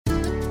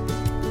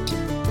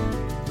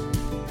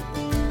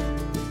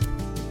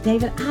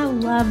David, I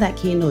love that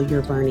candle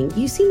you're burning.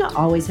 You seem to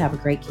always have a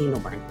great candle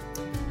burn.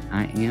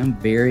 I am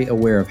very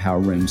aware of how a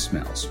room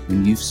smells.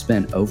 When you've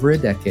spent over a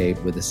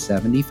decade with a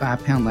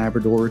 75-pound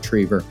Labrador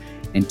Retriever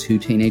and 2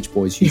 teenage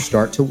boys, you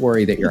start to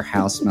worry that your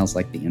house smells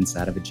like the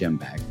inside of a gym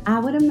bag. I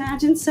would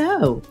imagine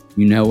so.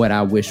 You know what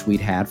I wish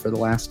we'd had for the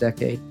last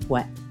decade?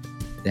 What?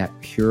 That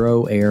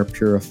Puro Air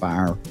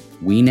purifier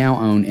we now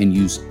own and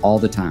use all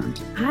the time.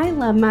 I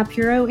love my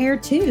Puro Air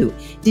too.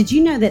 Did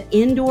you know that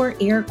indoor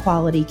air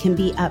quality can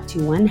be up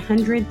to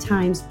 100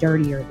 times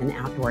dirtier than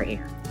outdoor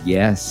air?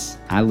 Yes,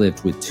 I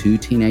lived with 2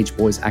 teenage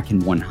boys. I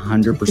can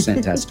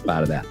 100% testify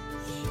to that.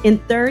 In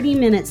 30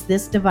 minutes,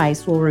 this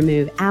device will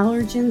remove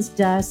allergens,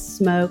 dust,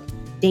 smoke,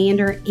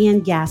 dander,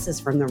 and gases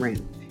from the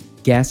room.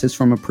 Gases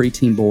from a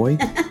preteen boy?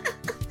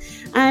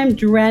 I'm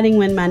dreading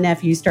when my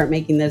nephews start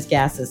making those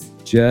gases.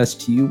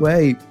 Just you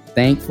wait.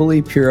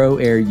 Thankfully, Puro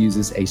Air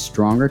uses a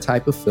stronger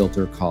type of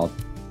filter called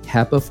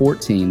HEPA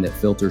 14 that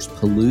filters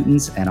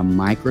pollutants at a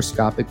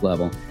microscopic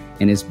level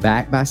and is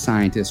backed by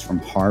scientists from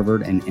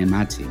Harvard and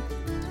MIT.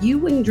 You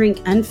wouldn't drink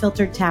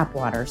unfiltered tap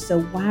water,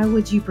 so why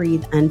would you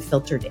breathe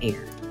unfiltered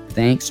air?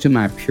 Thanks to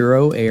my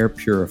Puro Air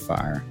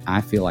purifier,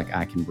 I feel like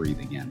I can breathe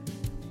again.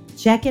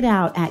 Check it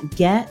out at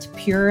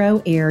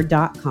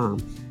getpuroair.com.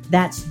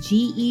 That's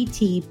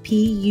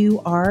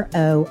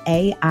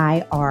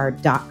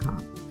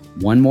GETPUROAIR.com.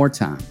 One more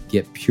time,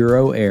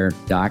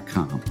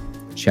 getpuroair.com.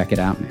 Check it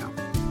out now.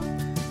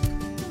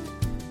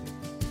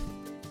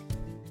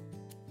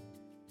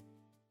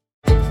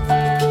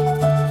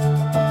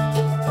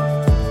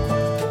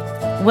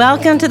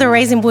 Welcome to the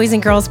Raising Boys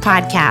and Girls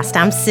podcast.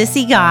 I'm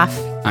Sissy Goff.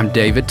 I'm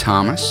David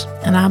Thomas.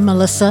 And I'm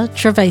Melissa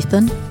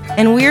Trevathan.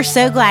 And we're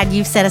so glad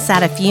you've set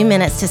aside a few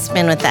minutes to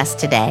spend with us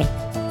today.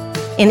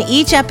 In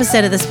each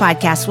episode of this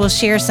podcast, we'll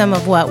share some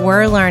of what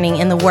we're learning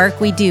in the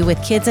work we do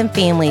with kids and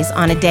families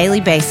on a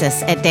daily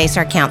basis at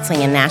Daystar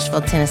Counseling in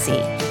Nashville,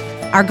 Tennessee.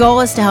 Our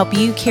goal is to help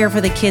you care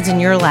for the kids in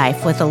your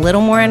life with a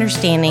little more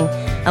understanding,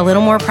 a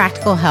little more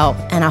practical help,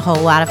 and a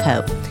whole lot of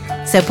hope.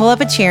 So pull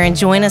up a chair and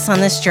join us on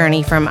this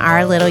journey from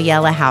our little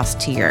yellow house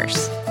to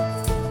yours.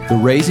 The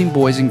Raising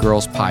Boys and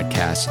Girls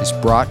podcast is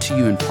brought to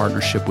you in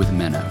partnership with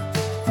Minnow.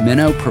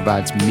 Minnow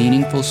provides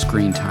meaningful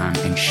screen time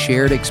and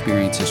shared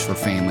experiences for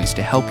families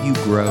to help you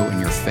grow in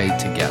your faith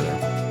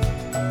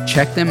together.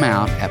 Check them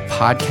out at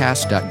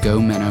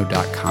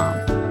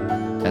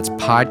podcast.gominnow.com. That's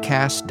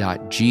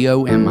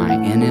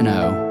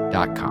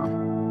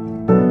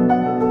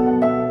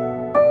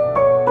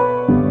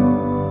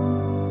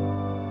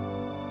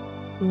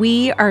podcast.gominno.com.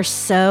 We are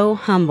so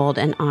humbled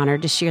and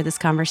honored to share this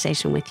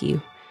conversation with you.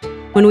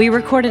 When we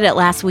recorded it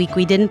last week,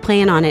 we didn't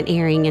plan on it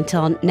airing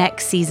until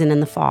next season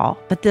in the fall,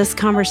 but this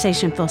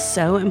conversation feels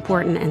so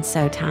important and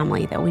so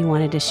timely that we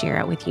wanted to share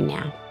it with you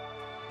now.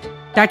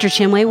 Dr.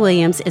 Chinwe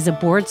Williams is a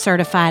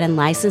board-certified and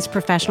licensed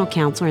professional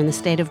counselor in the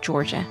state of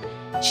Georgia.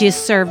 She has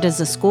served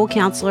as a school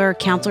counselor,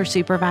 counselor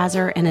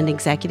supervisor, and an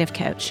executive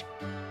coach.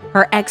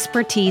 Her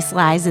expertise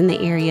lies in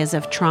the areas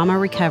of trauma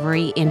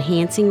recovery,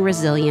 enhancing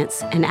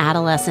resilience, and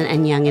adolescent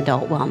and young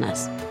adult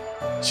wellness.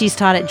 She's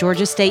taught at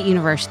Georgia State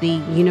University,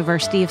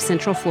 University of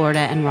Central Florida,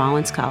 and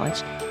Rollins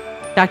College.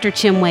 Dr.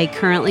 Chinwe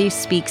currently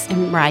speaks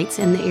and writes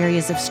in the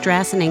areas of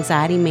stress and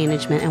anxiety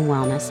management and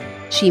wellness.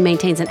 She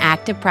maintains an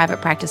active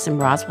private practice in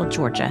Roswell,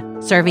 Georgia,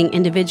 serving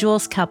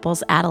individuals,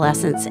 couples,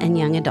 adolescents, and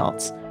young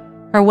adults.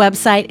 Her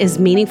website is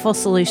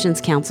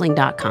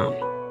meaningfulsolutionscounseling.com,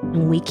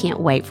 and we can't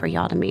wait for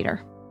y'all to meet her.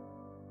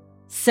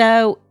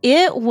 So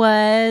it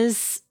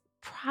was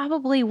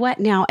probably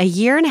a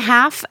year and a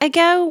half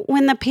ago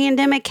when the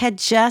pandemic had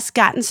just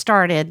gotten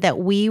started that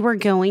we were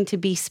going to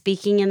be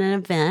speaking in an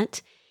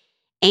event,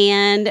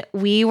 and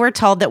we were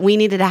told that we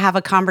needed to have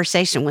a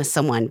conversation with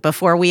someone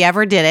before we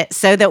ever did it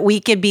so that we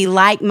could be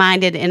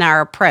like-minded in our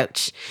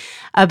approach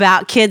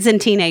about kids and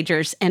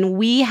teenagers. And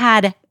we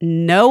had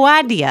no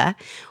idea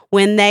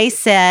when they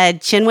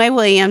said Chinwe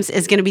Williams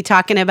is going to be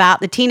talking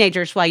about the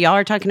teenagers while y'all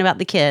are talking about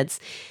the kids.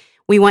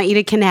 We want you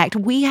to connect.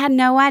 We had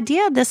no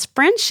idea this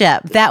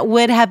friendship that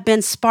would have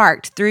been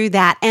sparked through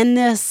that. And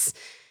this,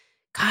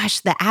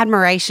 the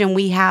admiration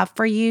we have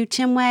for you,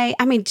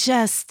 Chinwe,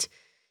 just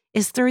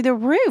is through the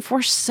roof.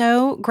 We're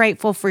so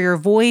grateful for your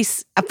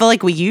voice. I feel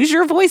like we use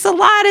your voice a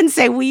lot and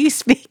say, will you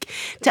speak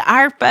to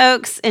our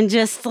folks? And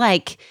just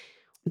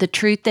the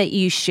truth that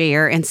you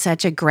share in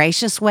such a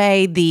gracious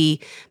way, the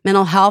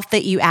mental health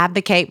that you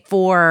advocate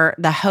for,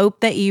 the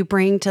hope that you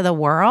bring to the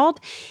world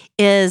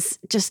is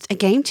just a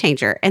game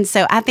changer. And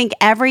so I think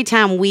every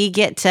time we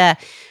get to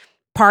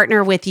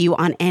partner with you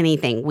on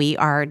anything, we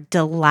are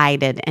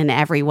delighted in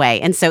every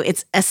way. And so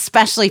it's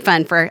especially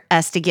fun for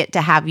us to get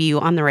to have you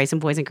on the Raising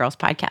Boys and Girls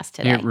podcast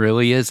today. It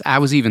really is. I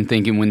was even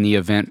thinking when the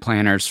event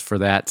planners for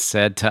that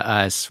said to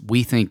us,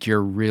 we think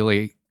you're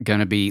really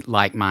going to be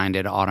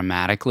like-minded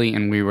automatically.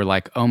 And we were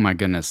like, oh my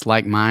goodness,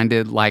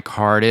 like-minded,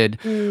 like-hearted.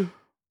 We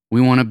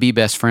want to be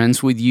best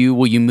friends with you.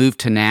 Will you move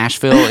to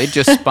Nashville? It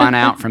just spun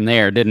out from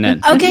there, didn't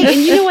it? Okay, and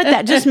you know what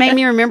that just made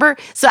me remember?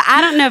 So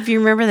I don't know if you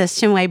remember this,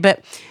 Chinwe,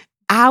 but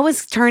I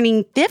was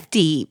turning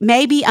 50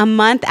 maybe a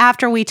month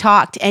after we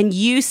talked, and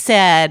you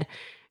said,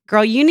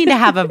 girl, you need to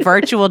have a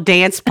virtual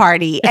dance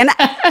party. And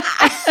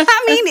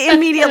I mean,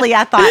 immediately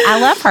I thought, I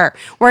love her.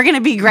 We're going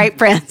to be great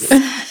friends.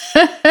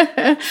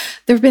 There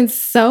have been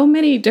so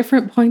many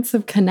different points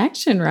of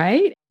connection,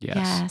 right?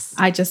 Yes.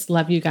 I just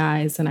love you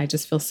guys, and I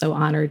just feel so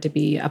honored to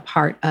be a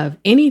part of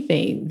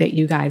anything that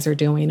you guys are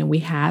doing. And we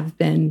have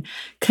been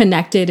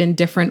connected in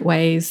different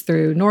ways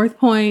through North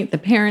Point, the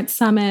Parents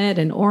Summit,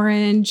 and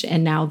Orange,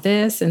 and now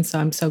this. And so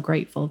I'm so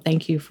grateful.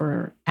 Thank you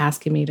for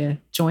asking me to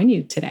join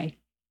you today.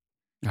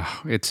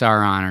 Oh, it's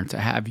our honor to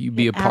have you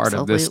be a part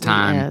of this absolutely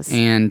time. is.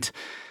 And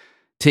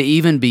to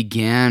even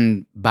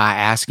begin by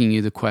asking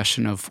you the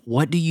question of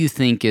what do you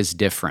think is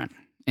different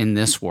in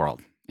this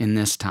world, in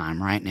this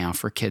time right now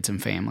for kids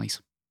and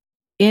families?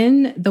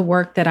 In the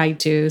work that I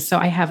do, so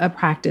I have a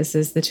practice,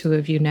 as the two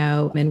of you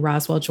know, in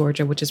Roswell,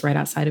 Georgia, which is right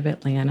outside of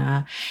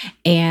Atlanta.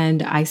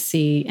 And I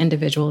see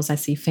individuals, I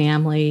see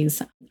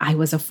families. I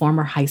was a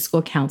former high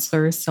school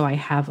counselor, so I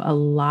have a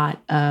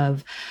lot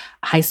of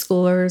high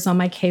schoolers on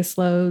my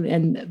caseload.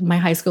 And my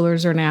high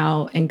schoolers are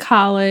now in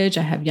college.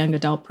 I have young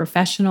adult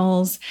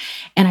professionals.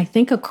 And I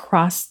think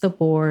across the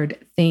board,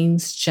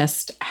 things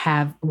just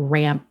have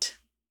ramped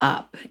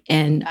up.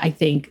 And I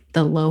think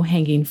the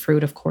low-hanging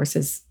fruit, of course,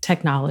 is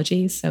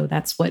technology. So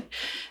that's what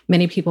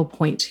many people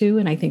point to.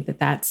 And I think that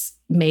that's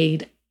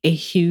made a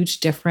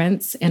huge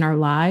difference in our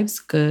lives,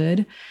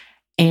 good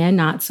and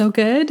not so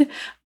good.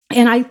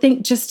 And I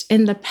think just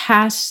in the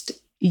past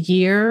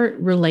year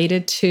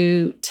related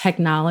to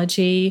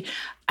technology,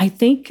 I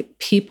think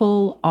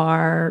people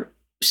are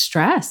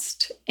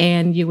stressed.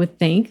 And you would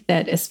think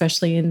that,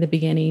 especially in the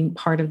beginning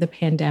part of the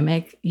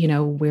pandemic,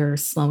 we're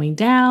slowing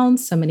down.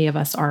 So many of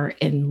us are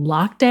in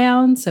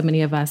lockdown. So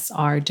many of us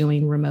are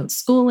doing remote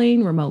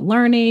schooling, remote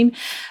learning.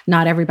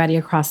 Not everybody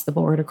across the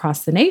board,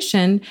 across the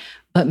nation,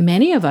 but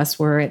many of us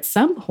were at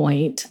some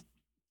point.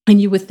 And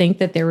you would think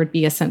that there would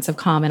be a sense of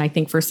calm. And I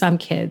think for some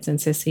kids, and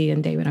Sissy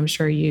and David, I'm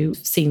sure you've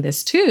seen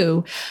this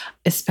too,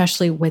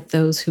 especially with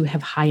those who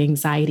have high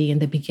anxiety in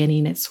the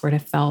beginning, it sort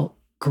of felt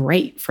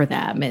great for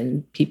them.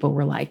 And people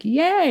were like,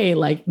 yay,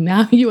 like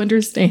now you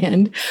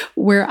understand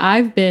where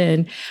I've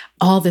been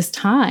all this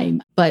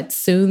time. But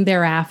soon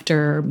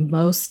thereafter,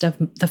 most of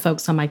the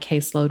folks on my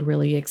caseload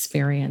really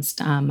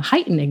experienced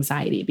heightened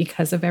anxiety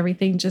because of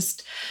everything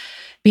just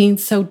being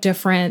so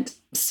different,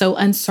 so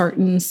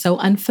uncertain, so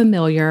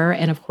unfamiliar.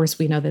 And of course,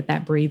 we know that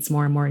that breeds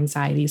more and more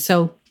anxiety.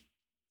 So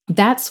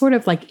that's sort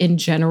of like in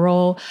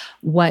general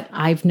what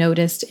I've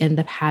noticed in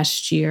the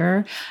past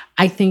year.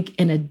 I think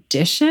in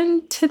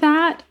addition to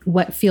that,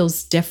 what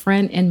feels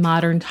different in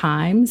modern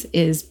times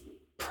is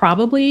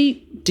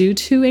probably due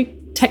to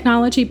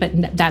technology,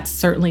 but that's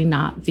certainly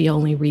not the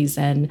only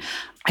reason.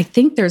 I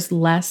think there's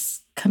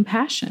less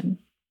compassion.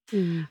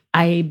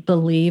 I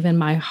believe in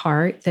my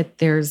heart that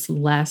there's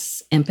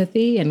less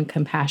empathy, and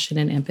compassion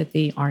and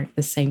empathy aren't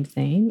the same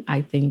thing.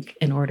 I think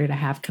in order to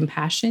have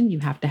compassion, you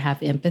have to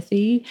have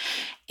empathy.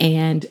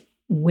 And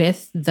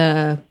with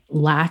the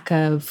lack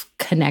of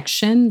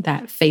connection,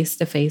 that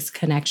face-to-face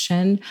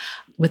connection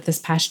with this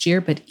past year,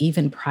 but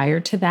even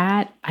prior to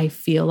that, I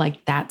feel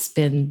like that's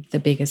been the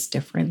biggest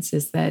difference,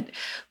 is that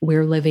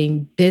we're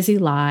living busy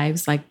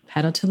lives, like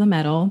pedal to the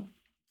metal.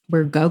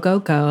 We're go, go,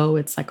 go.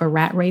 It's like a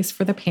rat race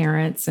for the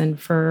parents and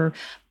for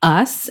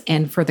us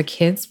and for the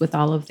kids with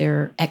all of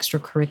their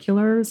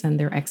extracurriculars and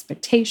their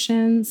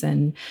expectations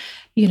and,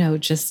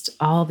 just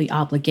all the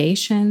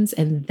obligations.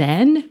 And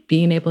then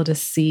being able to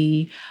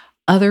see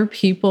other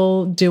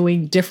people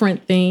doing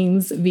different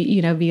things,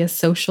 via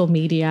social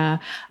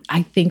media.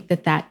 I think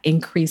that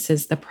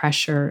increases the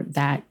pressure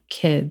that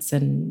kids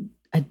and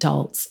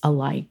adults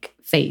alike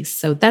face.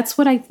 So that's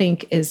what I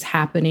think is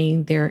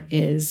happening. There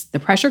is the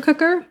pressure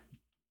cooker,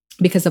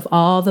 because of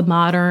all the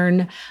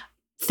modern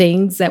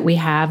things that we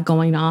have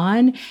going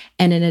on.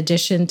 And in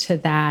addition to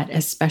that,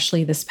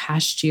 especially this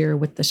past year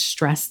with the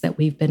stress that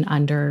we've been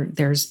under,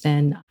 there's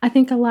been, I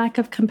think, a lack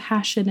of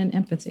compassion and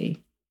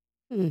empathy.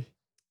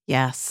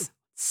 Yes,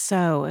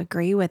 so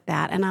agree with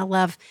that. And I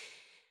love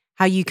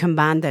how you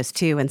combined those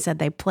two and said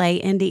they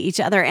play into each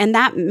other. And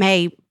that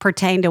may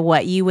pertain to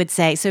what you would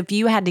say. So if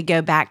you had to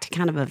go back to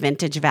kind of a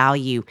vintage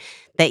value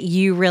that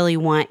you really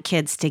want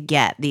kids to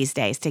get these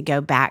days, to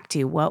go back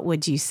to, what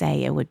would you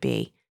say it would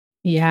be?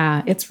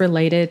 Yeah, it's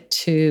related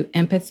to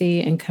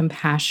empathy and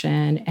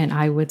compassion, and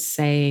I would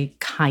say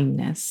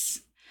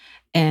kindness,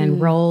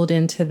 and rolled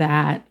into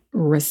that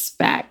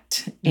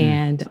respect.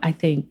 And I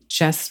think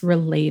just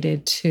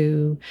related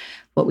to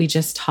what we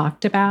just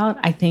talked about,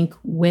 I think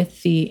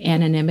with the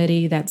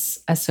anonymity that's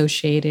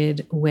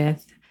associated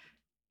with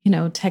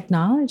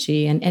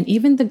technology and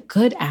even the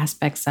good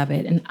aspects of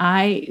it. And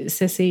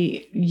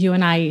Sissy, you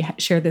and I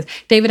share this.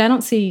 David, I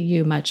don't see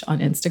you much on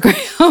Instagram.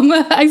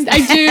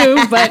 I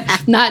do,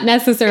 but not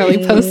necessarily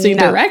posting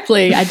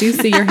directly. I do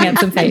see your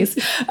handsome face.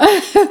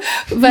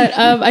 But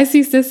I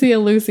see Sissy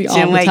and Lucy all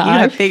the time. You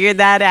have figured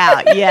that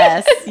out.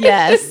 Yes,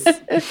 yes.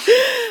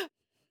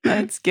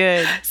 That's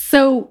good.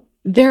 So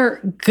there are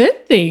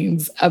good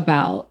things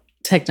about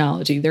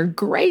technology. There are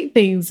great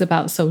things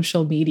about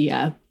social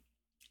media.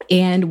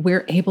 And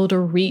we're able to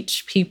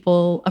reach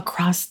people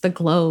across the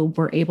globe.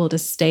 We're able to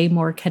stay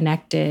more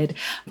connected.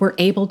 We're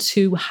able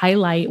to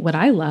highlight what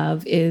I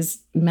love is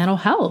mental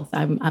health.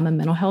 I'm a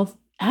mental health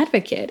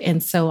advocate.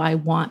 And so I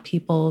want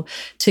people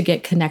to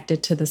get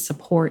connected to the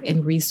support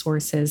and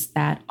resources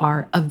that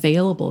are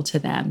available to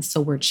them. So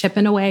we're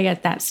chipping away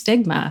at that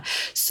stigma.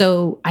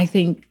 So I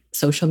think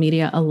social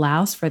media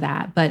allows for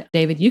that. But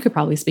David, you could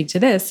probably speak to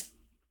this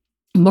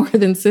more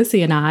than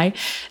Sissy and I.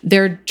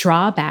 There are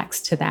drawbacks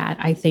to that.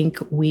 I think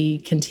we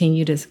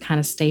continue to kind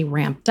of stay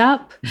ramped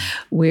up.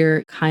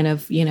 We're kind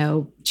of,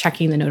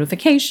 checking the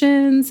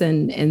notifications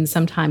and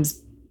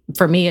sometimes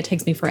for me, it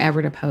takes me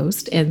forever to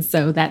post. And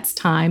so that's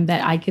time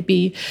that I could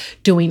be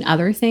doing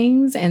other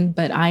things.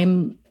 But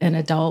I'm an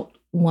adult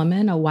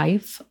woman, a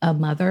wife, a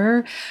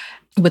mother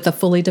with a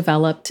fully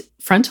developed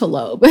frontal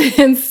lobe.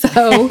 And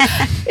so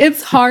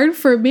it's hard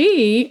for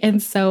me.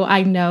 And so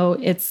I know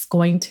it's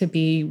going to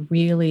be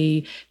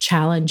really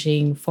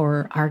challenging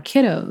for our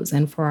kiddos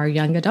and for our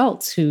young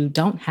adults who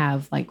don't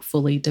have like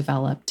fully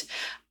developed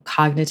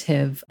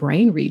cognitive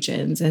brain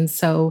regions. And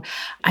so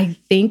I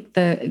think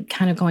the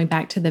kind of going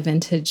back to the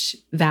vintage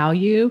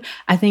value,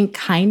 I think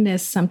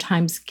kindness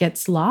sometimes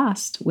gets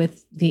lost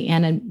with the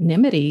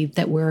anonymity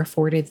that we're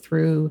afforded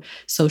through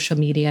social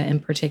media in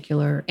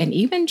particular, and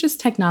even just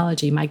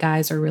technology. My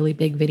guys are really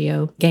big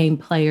video game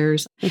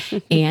players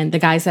and the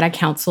guys that I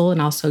counsel, and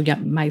also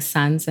my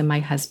sons and my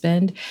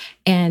husband.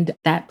 And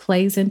that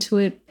plays into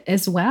it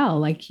as well.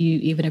 Like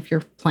even if you're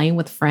playing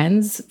with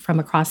friends from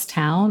across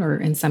town, or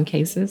in some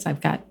cases,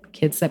 I've got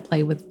kids that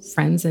play with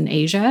friends in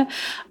Asia,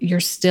 you're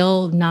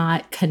still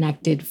not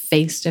connected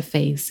face to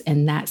face.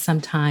 And that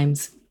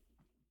sometimes,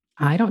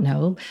 I don't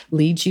know,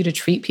 leads you to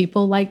treat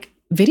people like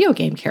video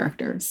game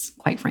characters,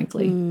 quite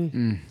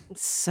frankly.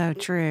 So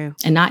true.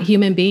 And not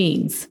human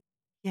beings.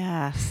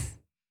 Yes.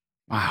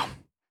 Wow.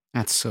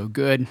 That's so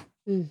good.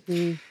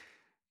 Mm-hmm.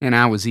 And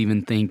I was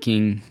even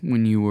thinking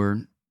when you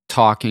were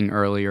talking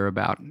earlier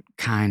about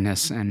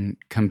kindness and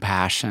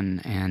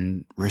compassion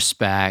and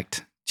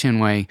respect,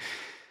 Chinwe,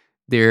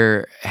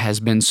 there has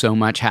been so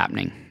much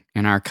happening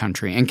in our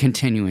country and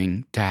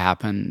continuing to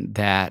happen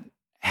that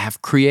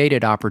have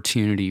created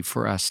opportunity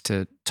for us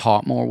to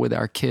talk more with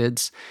our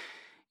kids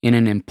in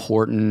an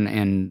important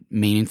and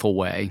meaningful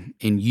way.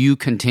 And you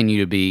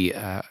continue to be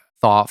a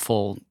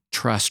thoughtful,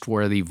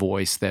 trustworthy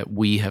voice that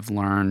we have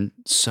learned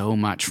so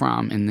much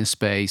from in this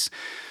space.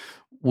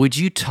 Would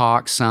you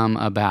talk some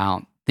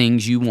about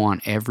things you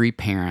want every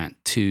parent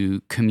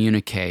to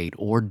communicate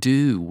or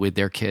do with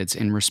their kids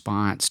in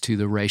response to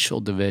the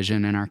racial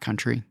division in our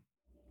country?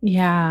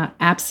 Yeah,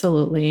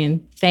 absolutely.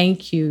 And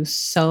thank you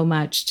so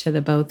much to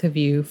the both of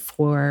you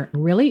for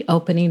really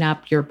opening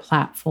up your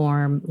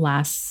platform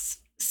last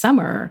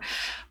summer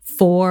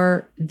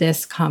for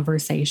this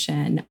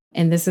conversation.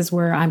 And this is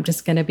where I'm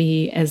just going to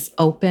be as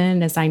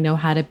open as I know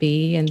how to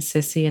be. And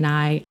Sissy and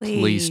I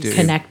Please do.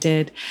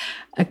 Connected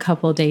a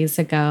couple of days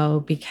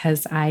ago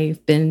because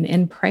I've been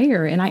in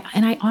prayer, and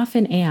I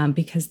often am,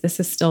 because this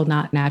is still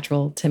not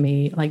natural to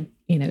me. Like,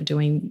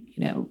 doing,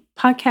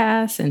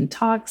 podcasts and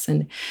talks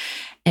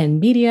and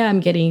media,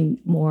 I'm getting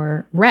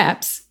more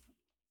reps.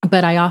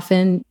 But I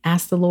often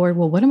ask the Lord,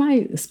 well, what am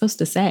I supposed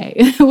to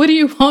say? What do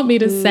you want me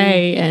to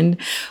say?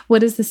 And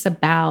what is this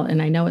about?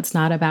 And I know it's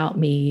not about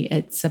me.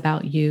 It's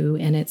about you,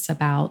 and it's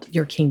about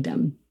your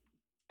kingdom.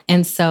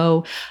 And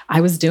so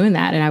I was doing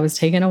that, and I was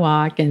taking a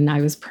walk, and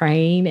I was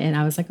praying, and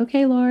I was like,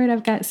 okay, Lord,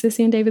 I've got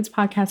Sissy and David's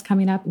podcast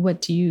coming up.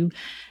 What do you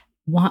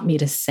want me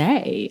to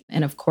say?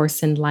 And of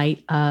course, in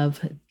light of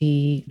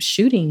the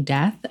shooting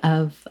death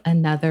of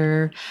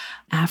another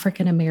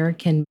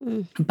African-American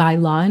by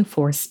law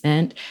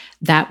enforcement,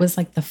 that was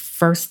like the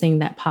first thing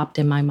that popped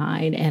in my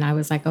mind. And I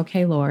was like,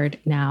 okay, Lord,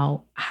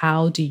 now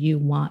how do you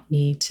want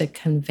me to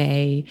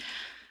convey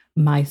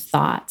my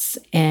thoughts?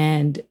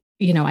 And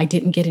I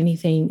didn't get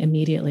anything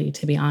immediately,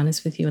 to be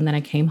honest with you. And then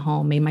I came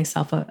home, made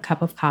myself a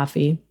cup of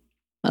coffee,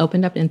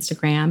 opened up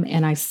Instagram,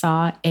 and I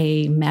saw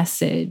a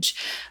message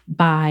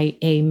by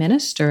a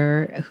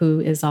minister who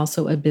is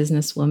also a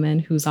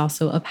businesswoman, who's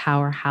also a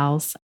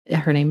powerhouse.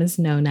 Her name is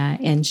Nona,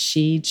 and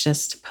she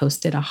just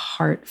posted a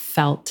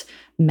heartfelt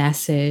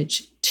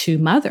message to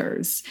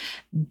mothers,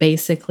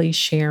 basically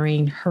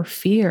sharing her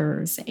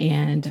fears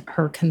and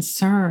her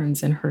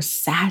concerns and her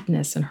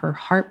sadness and her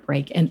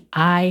heartbreak. And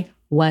I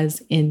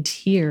was in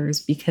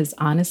tears because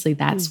honestly,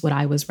 that's what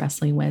I was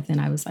wrestling with.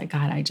 And I was like,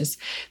 God,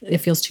 it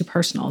feels too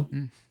personal.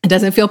 It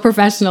doesn't feel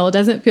professional. It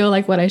doesn't feel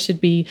like what I should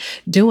be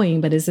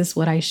doing, but is this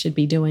what I should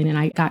be doing? And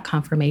I got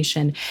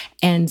confirmation.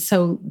 And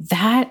so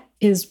that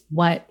is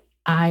what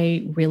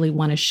I really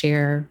want to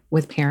share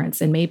with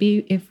parents. And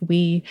maybe if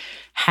we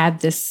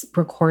had this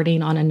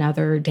recording on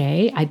another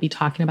day, I'd be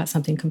talking about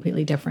something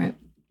completely different.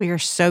 We are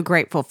so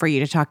grateful for you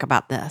to talk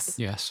about this.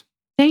 Yes.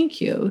 Thank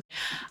you.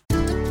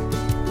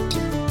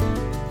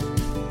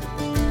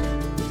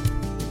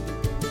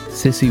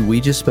 Sissy, we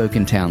just spoke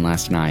in town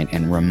last night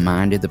and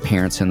reminded the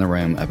parents in the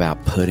room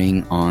about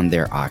putting on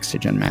their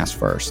oxygen mask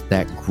first.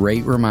 That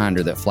great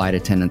reminder that flight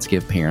attendants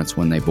give parents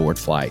when they board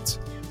flights.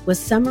 With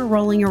summer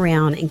rolling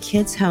around and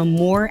kids home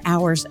more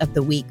hours of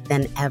the week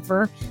than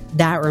ever,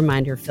 that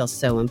reminder feels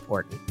so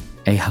important.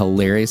 A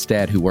hilarious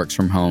dad who works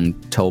from home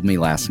told me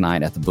last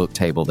night at the book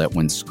table that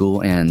when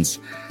school ends,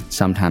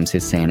 sometimes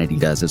his sanity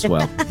does as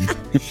well.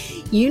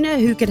 You know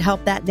who could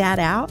help that dad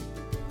out?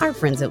 Our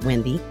friends at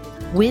Wendy.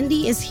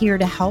 Wendy is here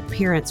to help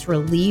parents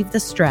relieve the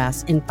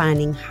stress in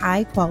finding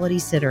high-quality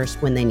sitters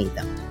when they need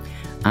them.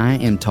 I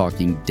am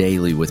talking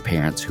daily with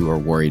parents who are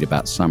worried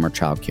about summer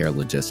childcare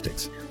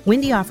logistics.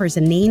 Wendy offers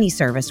a nanny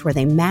service where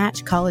they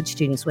match college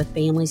students with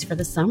families for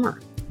the summer.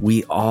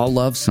 We all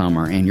love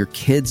summer, and your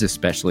kids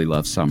especially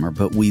love summer,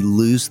 but we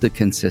lose the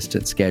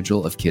consistent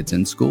schedule of kids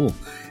in school.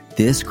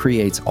 This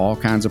creates all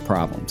kinds of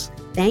problems.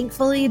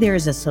 Thankfully, there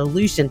is a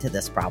solution to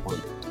this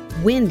problem.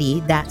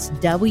 Wendy, that's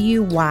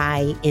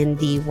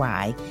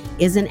WYNDY,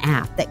 is an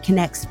app that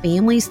connects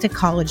families to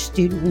college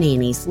student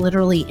nannies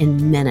literally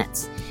in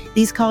minutes.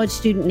 These college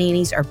student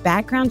nannies are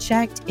background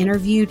checked,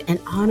 interviewed, and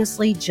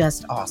honestly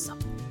just awesome.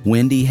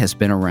 Wendy has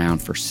been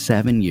around for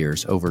 7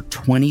 years. Over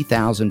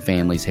 20,000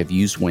 families have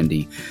used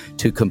Wendy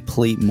to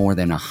complete more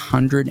than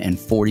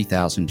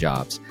 140,000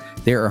 jobs.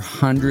 There are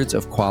hundreds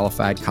of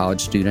qualified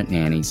college student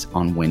nannies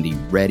on Wendy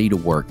ready to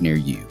work near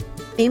you.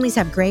 Families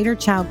have greater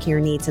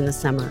childcare needs in the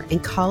summer,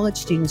 and college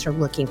students are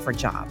looking for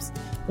jobs.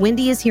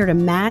 Wendy is here to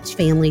match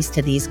families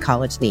to these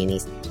college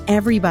nannies.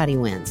 Everybody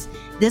wins.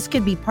 This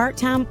could be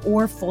part-time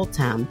or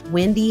full-time.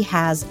 Wendy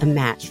has a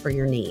match for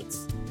your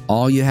needs.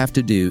 All you have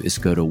to do is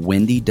go to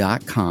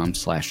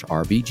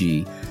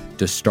wendy.com/RBG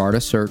to start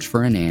a search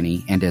for a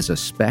nanny. And as a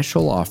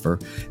special offer,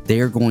 they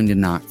are going to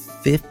knock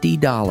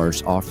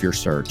 $50 off your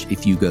search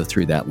if you go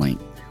through that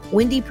link.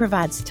 Wendy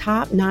provides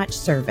top-notch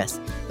service,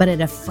 but at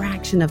a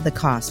fraction of the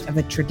cost of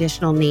a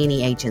traditional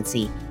nanny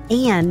agency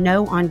and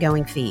no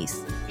ongoing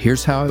fees.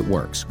 Here's how it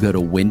works. Go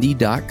to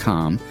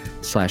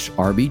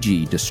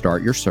wendy.com/RBG to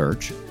start your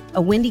search.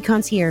 A Wendy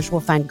concierge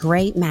will find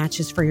great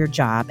matches for your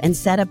job and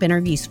set up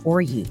interviews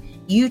for you.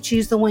 You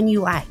choose the one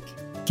you like.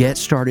 Get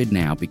started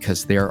now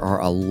because there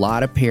are a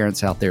lot of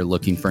parents out there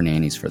looking for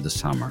nannies for the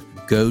summer.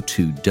 Go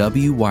to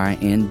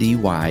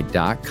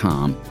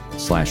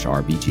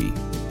WYNDY.com/RBG.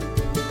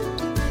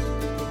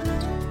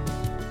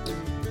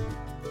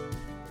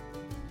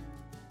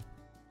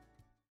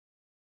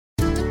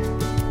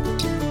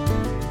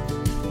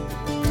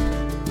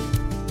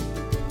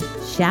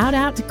 Shout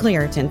out to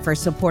Claritin for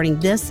supporting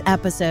this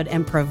episode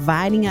and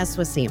providing us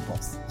with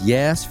samples.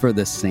 Yes, for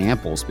the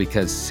samples,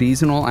 because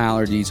seasonal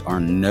allergies are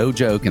no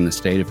joke in the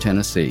state of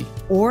Tennessee.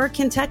 Or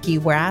Kentucky,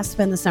 where I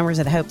spend the summers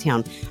at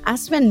Hopetown. I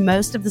spend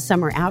most of the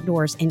summer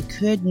outdoors and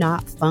could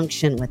not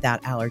function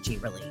without allergy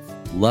relief.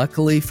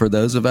 Luckily, for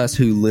those of us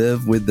who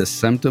live with the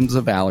symptoms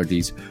of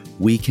allergies,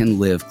 we can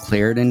live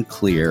Claritin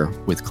Clear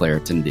with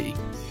Claritin D.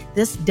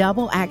 This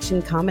double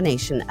action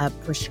combination of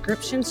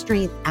prescription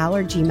strength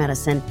allergy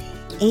medicine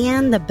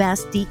and the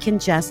best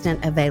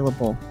decongestant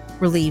available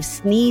relieves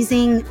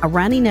sneezing, a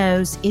runny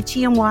nose,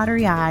 itchy and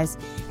watery eyes,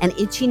 an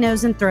itchy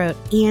nose and throat,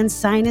 and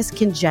sinus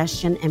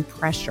congestion and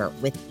pressure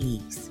with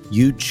ease.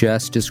 You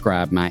just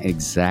described my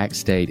exact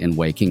state in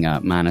waking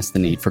up, minus the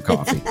need for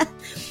coffee.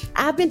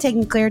 I've been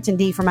taking Claritin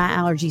D for my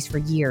allergies for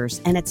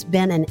years, and it's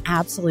been an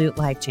absolute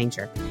life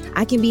changer.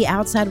 I can be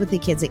outside with the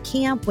kids at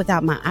camp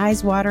without my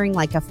eyes watering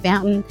like a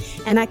fountain,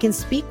 and I can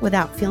speak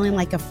without feeling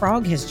like a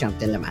frog has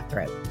jumped into my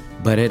throat.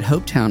 But at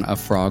Hopetown, a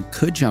frog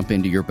could jump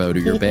into your boat or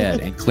your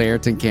bed, and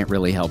Claritin can't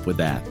really help with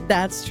that.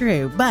 That's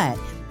true, but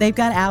they've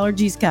got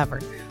allergies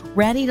covered.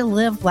 Ready to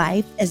live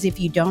life as if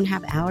you don't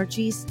have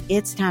allergies?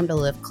 It's time to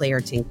live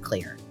Claritin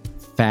Clear.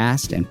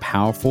 Fast and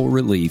powerful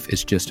relief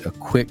is just a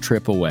quick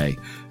trip away.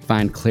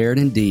 Find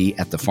Claritin D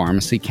at the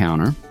pharmacy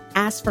counter.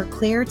 Ask for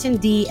Claritin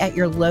D at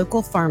your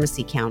local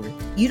pharmacy counter.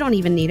 You don't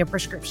even need a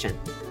prescription.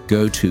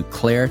 Go to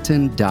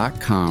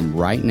Claritin.com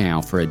right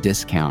now for a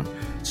discount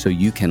so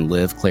you can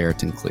live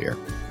Claritin Clear.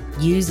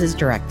 Use as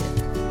directed.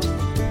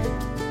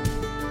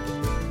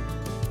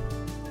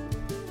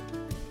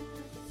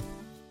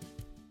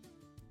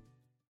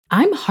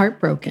 I'm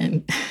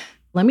heartbroken.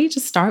 Let me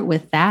just start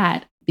with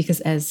that, because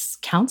as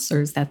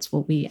counselors, that's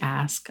what we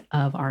ask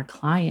of our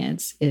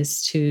clients,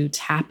 is to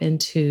tap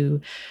into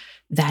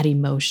that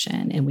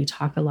emotion. And we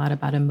talk a lot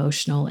about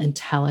emotional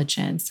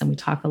intelligence, and we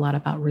talk a lot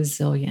about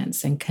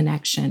resilience and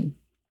connection.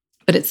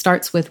 But it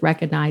starts with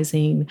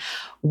recognizing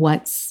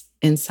what's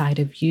inside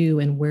of you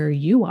and where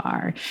you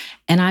are.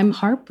 And I'm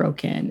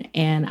heartbroken.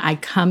 And I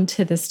come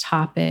to this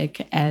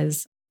topic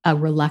as a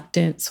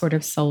reluctant sort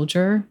of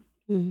soldier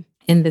in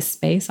this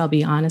space. I'll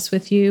be honest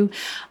with you.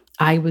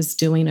 I was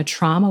doing a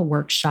trauma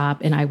workshop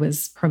and I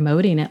was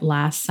promoting it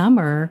last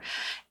summer.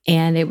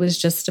 And it was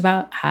just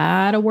about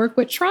how to work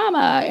with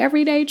trauma,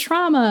 everyday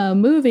trauma,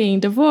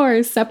 moving,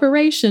 divorce,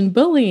 separation,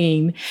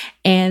 bullying.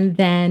 And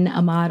then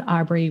Ahmaud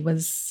Arbery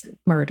was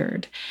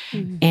murdered.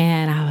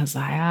 And I was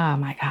like, oh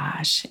my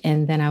gosh.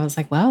 And then I was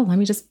like, well, let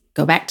me just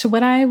go back to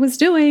what I was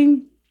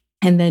doing.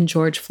 And then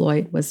George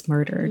Floyd was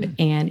murdered.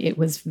 And it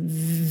was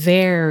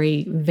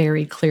very,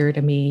 very clear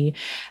to me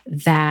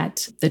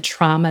that the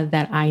trauma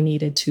that I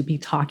needed to be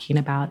talking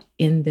about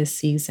in this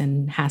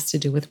season has to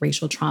do with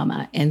racial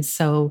trauma. And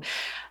so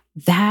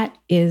that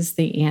is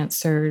the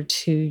answer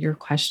to your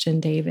question,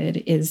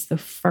 David, is the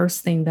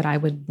first thing that I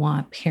would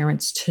want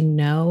parents to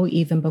know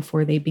even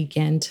before they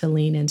begin to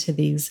lean into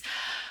these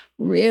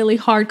really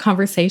hard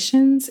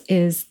conversations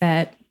is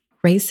that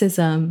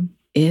racism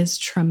is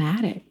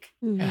traumatic.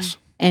 Yes.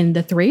 And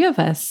the three of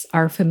us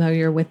are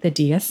familiar with the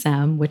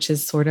DSM, which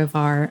is sort of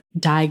our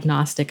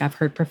diagnostic. I've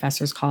heard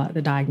professors call it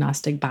the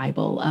diagnostic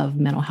Bible of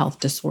mental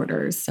health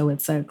disorders. So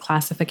it's a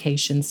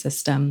classification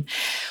system.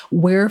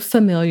 We're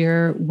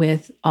familiar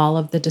with all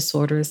of the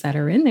disorders that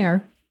are in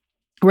there.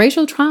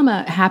 Racial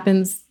trauma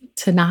happens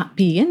to not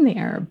be in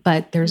there,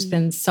 but there's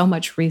been so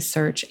much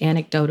research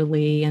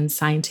anecdotally and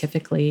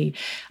scientifically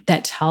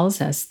that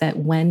tells us that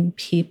when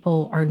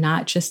people are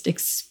not just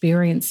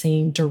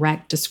experiencing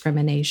direct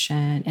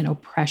discrimination and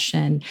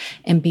oppression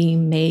and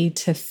being made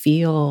to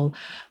feel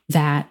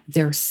that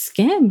their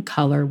skin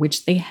color,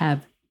 which they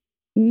have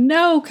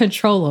no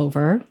control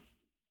over,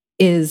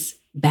 is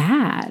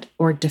bad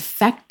or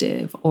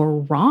defective or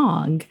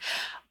wrong,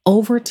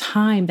 over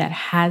time, that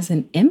has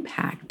an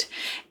impact.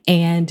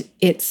 And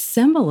it's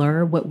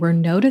similar, what we're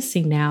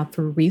noticing now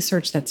through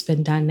research that's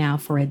been done now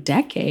for a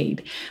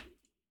decade,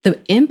 the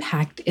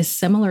impact is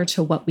similar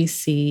to what we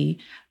see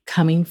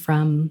coming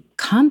from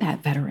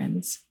combat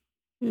veterans,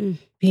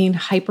 being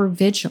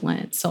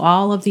hypervigilant. So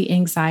all of the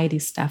anxiety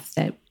stuff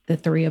that the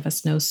three of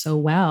us know so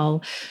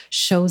well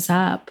shows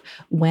up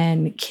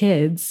when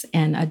kids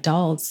and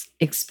adults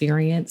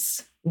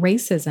experience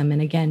racism.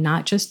 And again,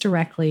 not just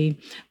directly,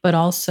 but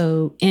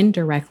also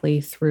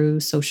indirectly through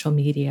social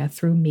media,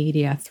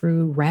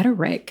 through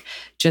rhetoric,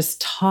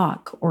 just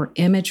talk or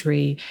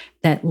imagery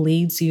that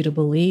leads you to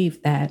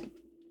believe that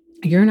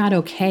you're not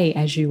okay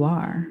as you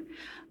are.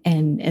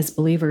 And as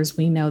believers,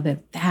 we know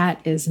that that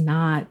is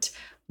not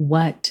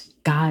what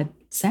God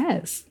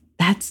says.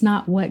 That's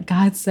not what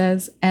God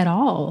says at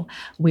all.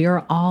 We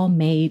are all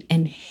made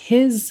in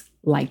His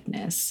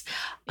likeness.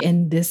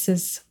 And this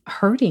is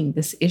hurting.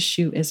 This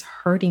issue is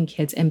hurting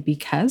kids. And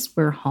because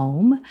we're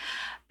home,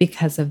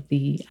 because of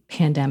the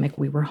pandemic,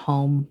 we were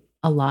home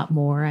a lot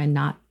more and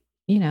not,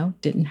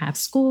 didn't have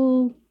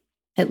school,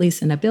 at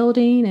least in a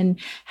building, and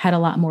had a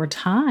lot more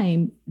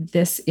time.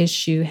 This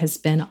issue has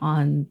been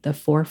on the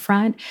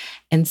forefront.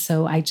 And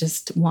so I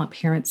just want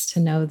parents to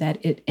know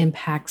that it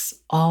impacts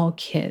all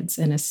kids,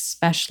 and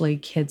especially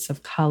kids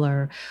of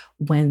color,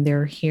 when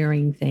they're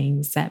hearing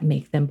things that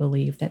make them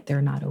believe that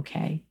they're not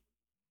okay.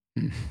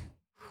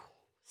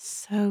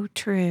 So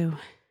true.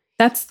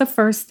 That's the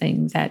first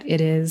thing, that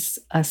it is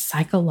a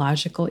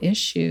psychological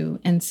issue.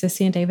 And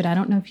Sissy and David, I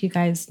don't know if you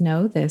guys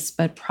know this,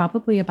 but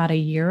probably about a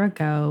year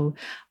ago,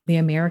 the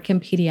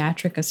American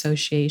Pediatric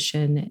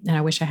Association, and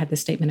I wish I had the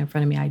statement in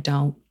front of me, I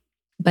don't,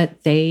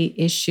 but they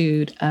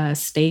issued a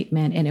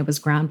statement, and it was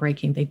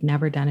groundbreaking. They'd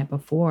never done it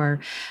before,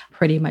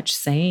 pretty much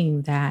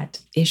saying that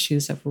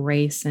issues of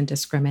race and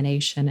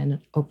discrimination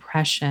and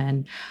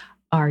oppression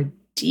are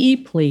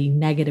deeply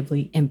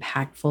negatively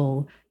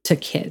impactful to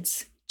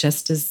kids,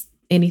 just as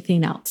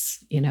anything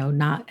else,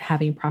 not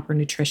having proper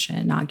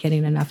nutrition, not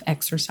getting enough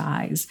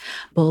exercise,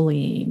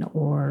 bullying,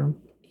 or,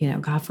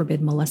 God forbid,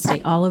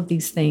 molesting. All of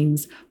these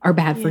things are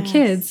bad for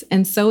kids.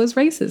 And so is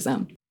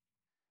racism.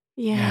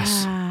 Yeah.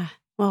 Yes.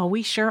 Well,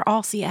 we sure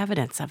all see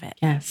evidence of it.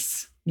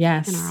 Yes.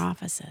 In our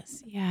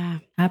offices. Yeah.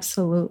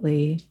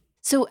 Absolutely.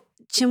 So,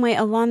 Chinwe,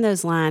 along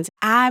those lines,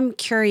 I'm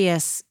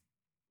curious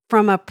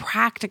from a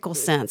practical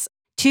sense,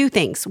 two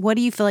things. What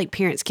do you feel like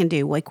parents can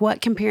do? Like,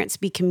 what can parents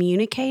be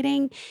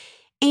communicating?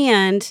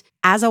 And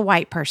as a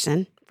white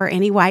person, for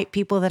any white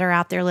people that are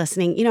out there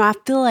listening, I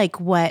feel like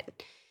what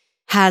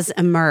has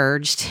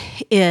emerged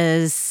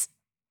is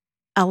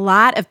a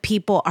lot of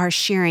people are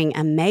sharing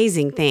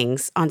amazing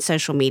things on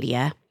social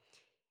media.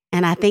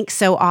 And I think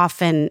so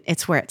often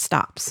it's where it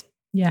stops.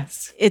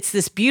 Yes. It's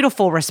this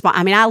beautiful response.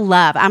 I mean,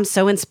 I'm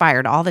so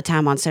inspired all the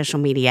time on social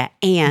media.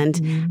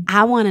 And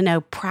I want to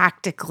know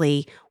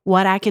practically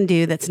what I can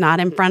do that's not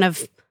in front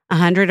of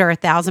 100 or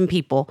 1,000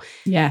 people.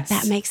 Yes.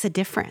 That makes a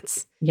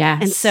difference.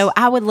 Yes. And so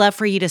I would love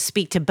for you to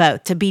speak to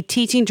both, to be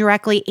teaching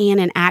directly and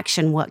in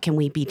action. What can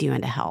we be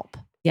doing to help?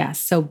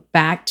 Yes. So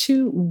back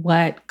to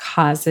what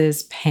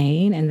causes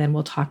pain, and then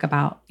we'll talk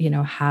about,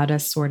 how to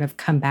sort of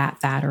combat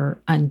that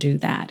or undo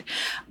that.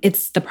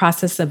 It's the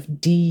process of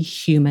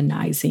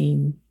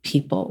dehumanizing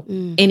people,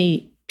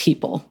 any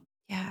people.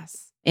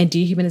 Yes. And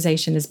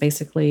dehumanization is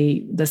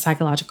basically the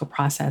psychological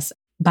process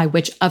by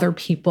which other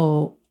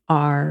people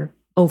are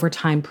over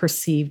time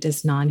perceived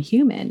as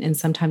non-human. And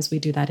sometimes we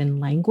do that in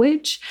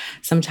language.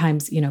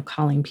 Sometimes,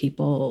 calling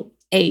people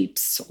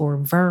apes or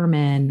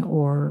vermin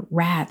or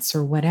rats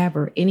or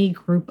whatever, any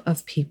group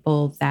of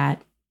people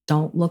that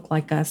don't look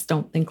like us,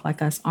 don't think like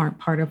us, aren't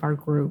part of our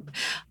group.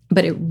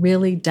 But it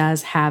really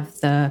does have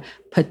the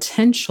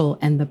potential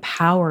and the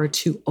power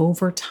to,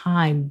 over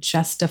time,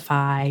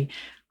 justify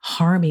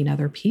harming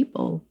other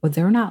people. Well,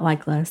 they're not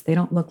like us. They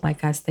don't look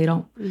like us. They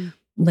don't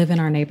live in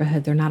our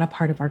neighborhood. They're not a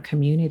part of our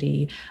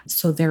community.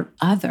 So they're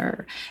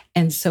other.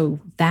 And so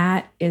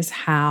that is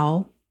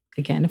how,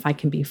 again, if I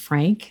can be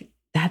frank,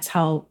 that's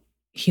how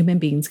human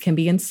beings can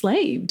be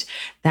enslaved.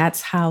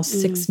 That's how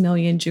 6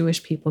 million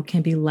Jewish people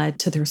can be led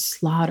to their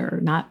slaughter,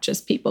 not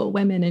just people,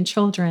 women and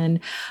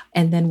children.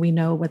 And then we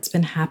know what's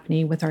been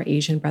happening with our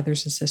Asian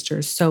brothers and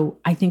sisters. So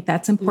I think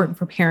that's important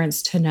for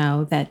parents to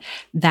know that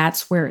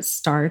that's where it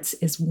starts,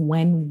 is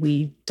when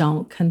we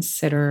don't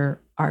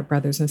consider our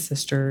brothers and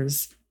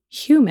sisters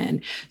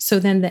human. So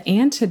then the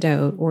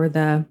antidote or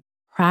the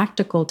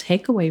practical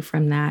takeaway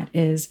from that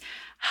is,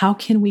 how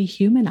can we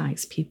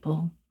humanize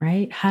people,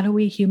 right? How do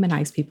we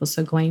humanize people?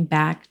 So going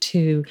back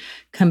to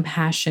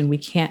compassion, we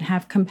can't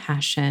have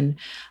compassion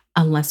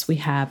unless we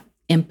have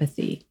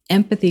empathy.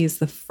 Empathy is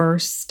the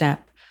first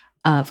step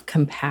of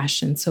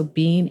compassion. So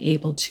being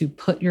able to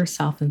put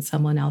yourself in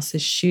someone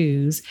else's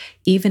shoes,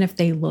 even if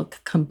they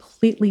look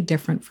completely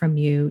different from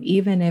you,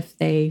 even if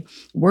they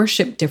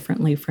worship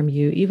differently from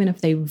you, even if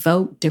they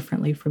vote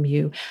differently from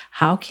you,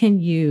 how can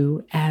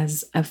you,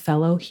 as a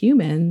fellow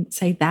human,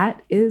 say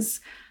that is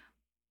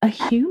a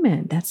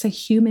human, that's a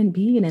human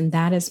being, and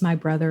that is my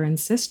brother and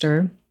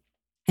sister?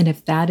 And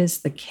if that is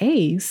the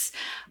case,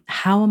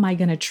 how am I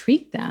going to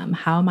treat them?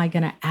 How am I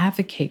going to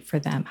advocate for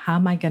them? How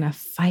am I going to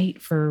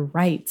fight for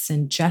rights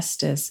and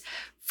justice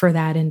for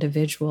that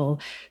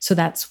individual? So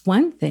that's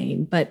one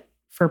thing. But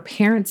for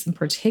parents in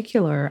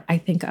particular, I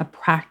think a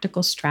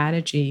practical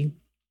strategy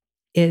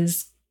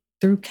is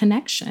through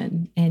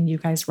connection. And you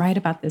guys write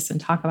about this and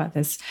talk about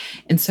this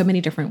in so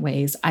many different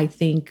ways. I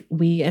think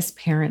we as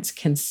parents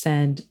can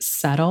send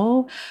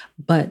subtle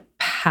but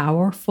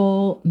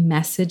powerful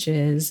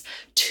messages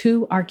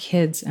to our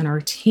kids and our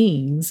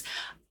teens,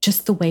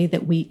 just the way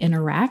that we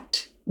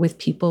interact with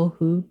people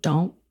who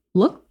don't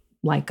look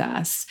like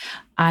us.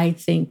 I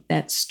think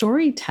that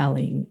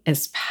storytelling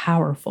is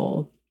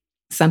powerful.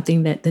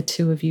 Something that the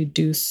two of you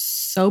do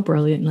so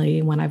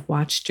brilliantly when I've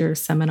watched your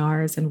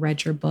seminars and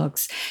read your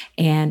books.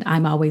 And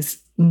I'm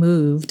always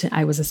moved.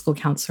 I was a school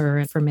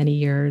counselor for many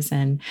years.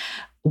 And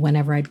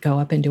whenever I'd go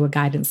up and do a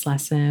guidance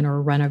lesson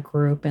or run a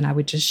group, and I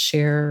would just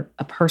share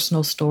a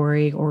personal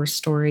story or a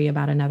story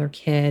about another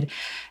kid,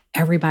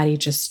 everybody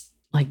just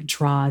like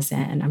draws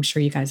in. I'm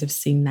sure you guys have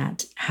seen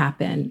that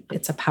happen.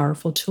 It's a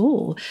powerful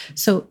tool.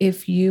 So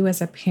if you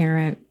as a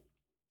parent,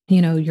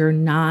 you're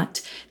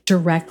not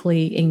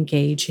directly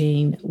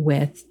engaging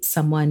with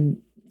someone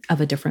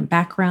of a different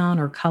background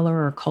or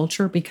color or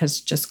culture,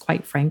 because just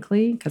quite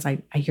frankly, because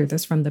I hear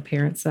this from the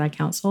parents that I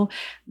counsel,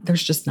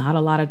 there's just not a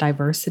lot of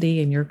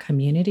diversity in your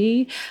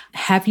community.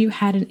 Have you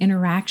had an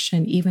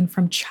interaction even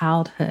from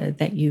childhood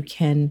that you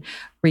can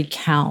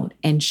recount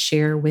and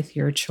share with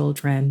your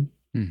children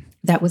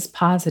that was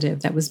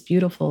positive, that was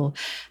beautiful,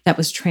 that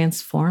was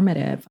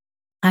transformative?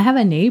 I have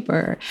a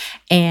neighbor,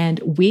 and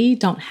we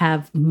don't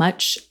have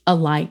much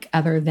alike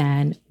other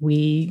than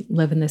we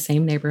live in the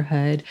same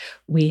neighborhood.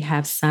 We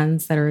have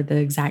sons that are the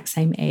exact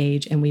same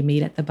age, and we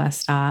meet at the bus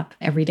stop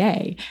every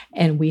day.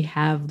 And we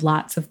have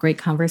lots of great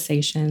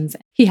conversations.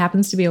 He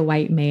happens to be a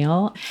white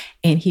male,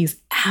 and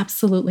he's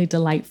absolutely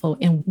delightful.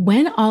 And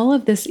when all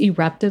of this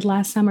erupted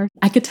last summer,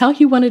 I could tell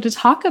he wanted to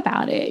talk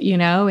about it,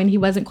 and he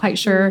wasn't quite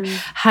sure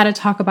how to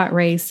talk about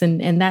race.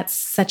 And that's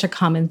such a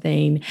common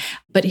thing.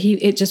 But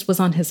it just was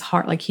on his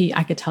heart.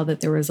 I could tell that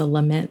there was a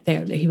lament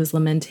there, that he was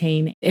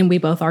lamenting. And we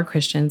both are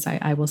Christians,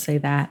 I will say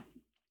that.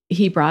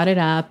 He brought it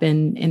up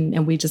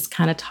and we just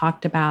kind of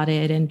talked about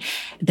it. And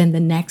then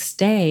the next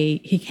day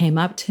he came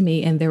up to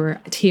me and there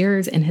were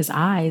tears in his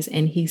eyes.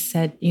 And he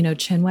said,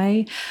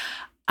 Chinwe,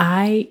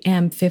 I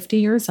am 50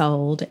 years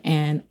old,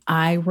 and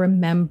I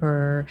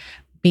remember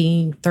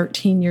being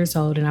 13 years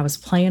old, and I was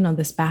playing on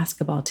this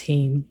basketball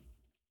team.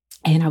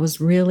 And I was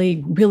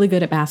really, really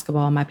good at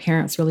basketball. My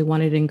parents really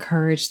wanted to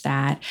encourage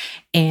that.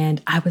 And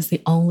I was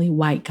the only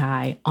white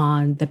guy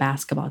on the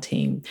basketball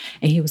team.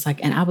 And he was like,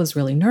 and I was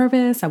really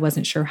nervous. I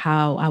wasn't sure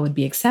how I would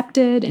be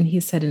accepted. And he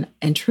said,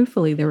 and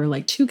truthfully, there were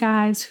like two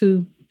guys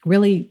who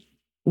really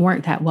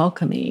weren't that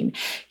welcoming.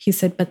 He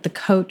said, but the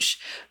coach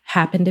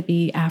happened to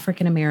be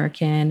African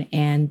American,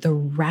 and the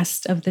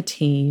rest of the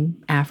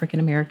team, African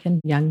American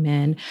young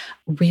men,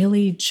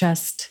 really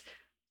just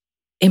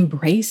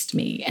embraced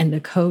me. And the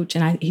coach,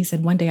 he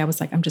said, one day I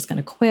was like, I'm just going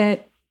to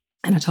quit.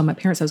 And I told my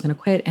parents I was going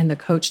to quit. And the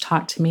coach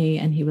talked to me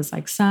and he was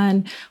like,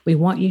 son, we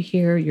want you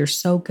here. You're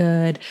so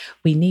good.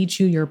 We need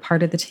you. You're a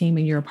part of the team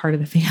and you're a part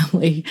of the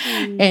family.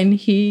 And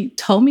he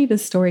told me the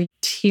story,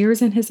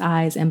 tears in his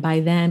eyes. And by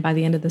the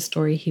end of the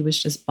story, he was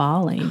just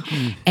bawling.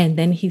 And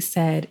then he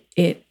said,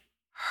 it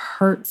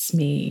hurts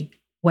me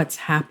what's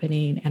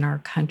happening in our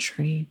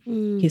country.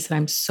 He said,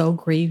 I'm so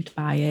grieved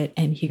by it.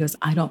 And he goes,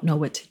 I don't know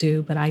what to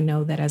do, but I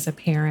know that as a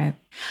parent,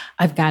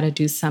 I've got to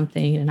do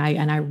something. And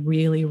I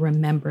really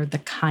remember the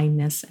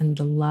kindness and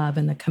the love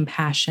and the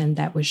compassion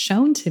that was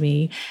shown to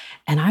me.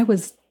 And I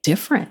was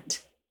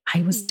different.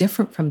 I was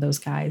different from those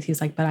guys.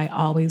 He's like, but I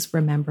always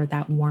remember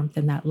that warmth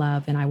and that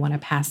love, and I want to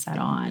pass that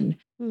on.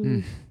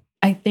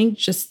 I think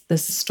just the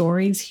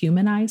stories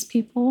humanize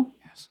people.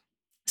 Yes.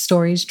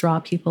 Stories draw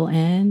people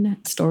in.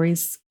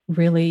 Stories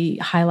really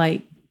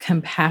highlight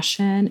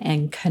compassion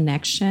and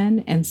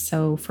connection. And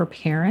so for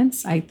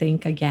parents, I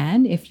think,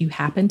 again, if you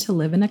happen to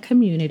live in a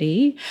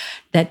community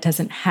that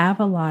doesn't have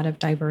a lot of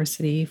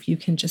diversity, if you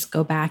can just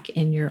go back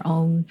in your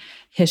own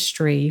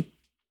history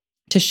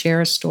to share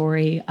a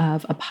story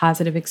of a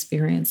positive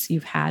experience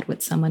you've had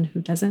with someone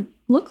who doesn't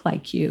look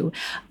like you.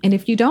 And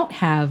if you don't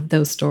have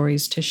those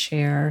stories to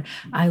share,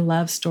 I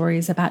love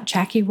stories about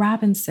Jackie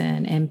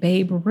Robinson and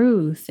Babe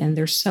Ruth. And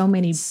there's so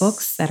many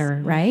books that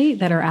are, right,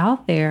 that are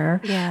out there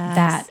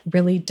that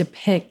really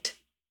depict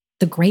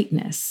the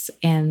greatness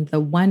and the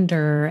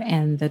wonder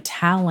and the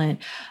talent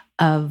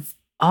of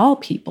all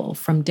people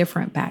from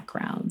different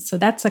backgrounds. So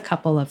that's a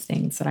couple of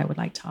things that I would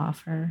like to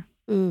offer.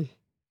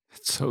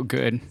 That's so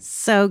good.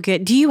 So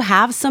good. Do you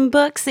have some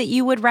books that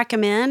you would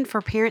recommend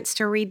for parents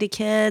to read to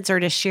kids or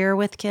to share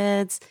with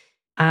kids?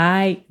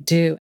 I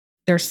do.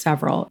 There's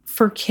several.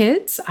 For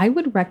kids, I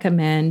would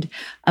recommend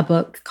a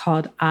book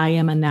called I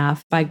Am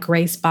Enough by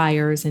Grace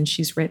Byers, and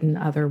she's written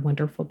other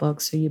wonderful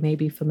books, so you may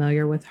be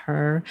familiar with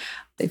her.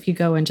 If you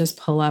go and just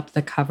pull up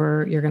the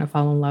cover, you're going to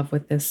fall in love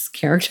with this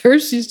character.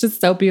 She's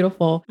just so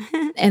beautiful.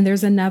 And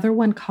there's another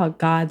one called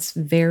God's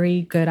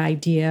Very Good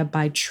Idea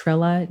by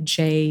Trilla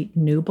J.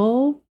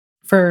 Newble.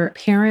 For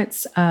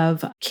parents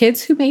of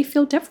kids who may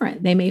feel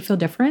different. They may feel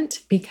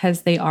different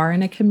because they are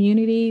in a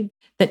community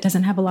that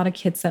doesn't have a lot of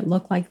kids that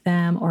look like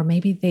them, or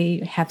maybe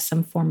they have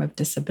some form of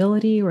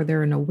disability or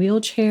they're in a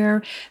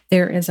wheelchair.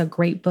 There is a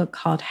great book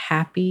called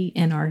Happy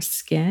in Our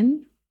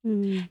Skin.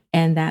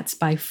 And that's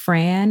by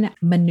Fran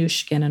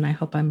Manushkin, and I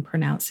hope I'm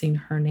pronouncing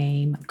her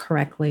name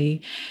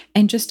correctly.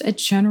 And just a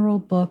general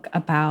book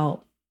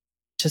about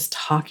just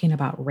talking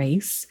about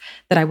race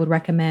that I would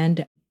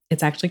recommend.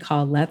 It's actually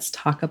called Let's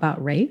Talk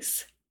About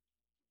Race,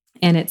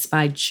 and it's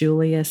by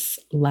Julius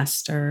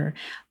Lester.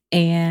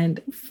 And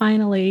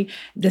finally,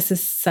 this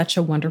is such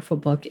a wonderful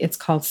book. It's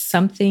called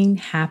Something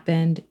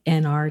Happened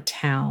in Our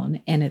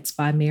Town, and it's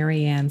by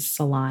Marianne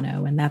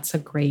Solano. And that's a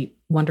great,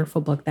 wonderful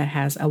book that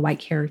has a white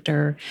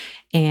character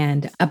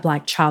and a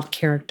Black child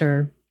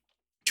character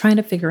trying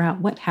to figure out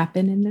what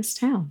happened in this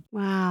town.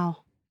 Wow.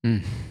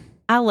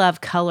 I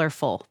love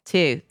Colorful,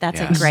 too. That's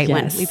a great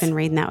one. We've been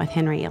reading that with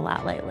Henry a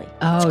lot lately.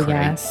 Oh,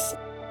 yes.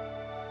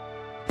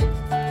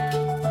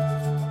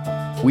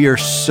 We are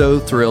so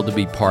thrilled to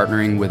be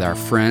partnering with our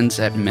friends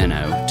at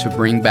Minnow to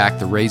bring back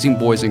the Raising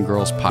Boys and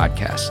Girls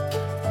podcast.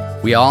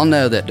 We all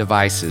know that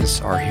devices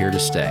are here to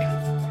stay.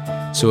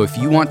 So if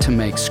you want to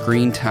make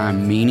screen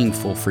time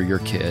meaningful for your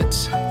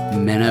kids,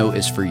 Minnow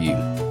is for you.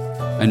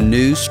 A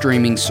new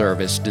streaming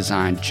service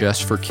designed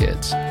just for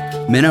kids.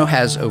 Minnow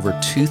has over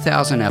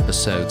 2,000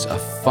 episodes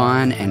of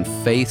fun and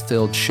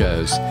faith-filled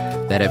shows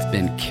that have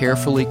been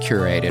carefully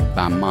curated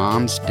by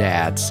moms,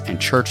 dads, and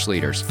church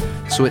leaders,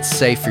 so it's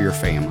safe for your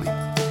family.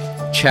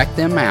 Check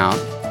them out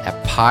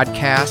at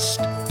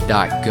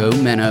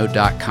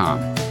podcast.gominnow.com.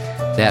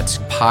 That's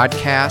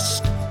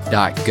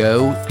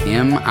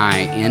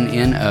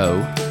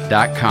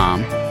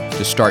podcast.gominno.com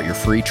to start your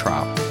free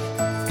trial.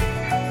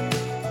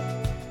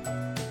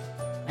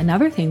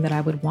 Another thing that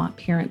I would want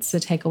parents to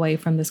take away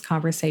from this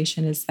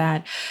conversation is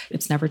that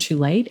it's never too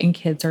late and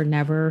kids are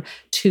never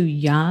too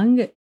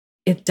young.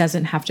 It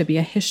doesn't have to be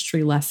a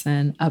history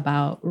lesson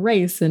about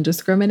race and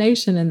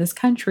discrimination in this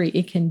country.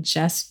 It can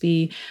just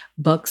be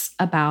books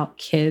about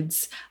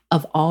kids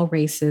of all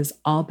races,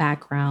 all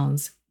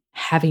backgrounds,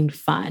 having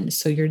fun.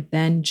 So you're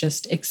then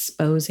just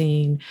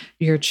exposing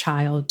your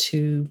child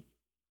to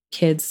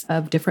kids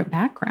of different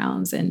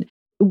backgrounds. And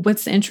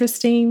what's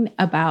interesting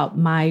about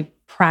my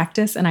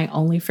practice, and I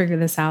only figured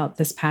this out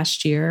this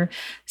past year,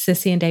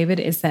 Sissy and David,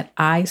 is that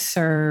I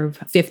serve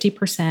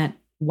 50%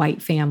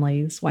 white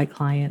families, white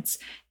clients,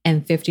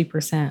 and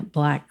 50%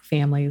 Black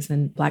families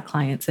and Black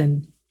clients.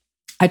 And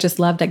I just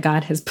love that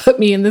God has put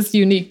me in this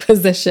unique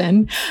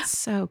position.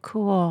 So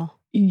cool.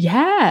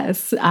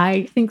 Yes,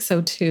 I think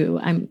so too.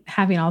 I'm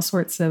having all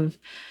sorts of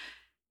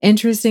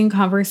interesting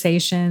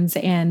conversations,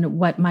 and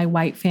what my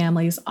white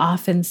families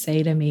often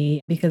say to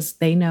me, because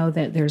they know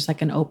that there's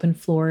like an open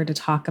floor to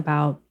talk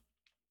about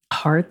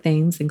hard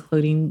things,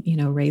 including,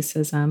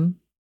 racism.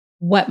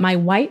 What my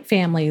white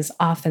families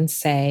often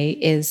say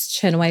is,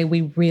 Chinwe,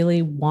 we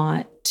really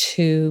want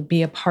to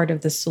be a part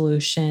of the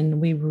solution.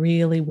 We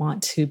really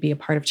want to be a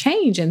part of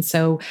change. And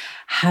so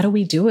how do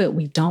we do it?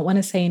 We don't want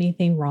to say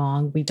anything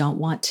wrong. We don't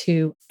want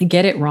to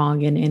get it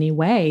wrong in any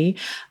way.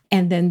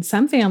 And then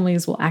some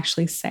families will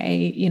actually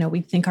say,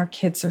 we think our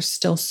kids are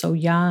still so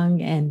young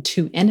and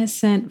too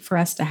innocent for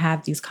us to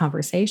have these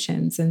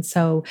conversations. And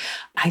so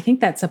I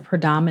think that's a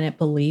predominant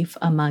belief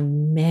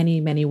among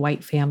many, many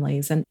white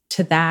families. And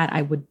to that,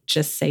 I would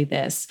just say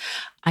this.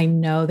 I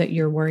know that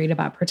you're worried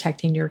about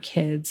protecting your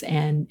kids,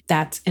 and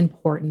that's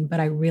important, but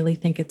I really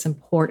think it's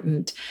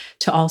important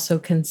to also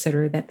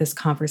consider that this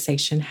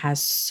conversation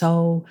has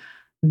so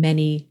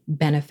many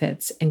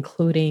benefits,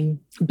 including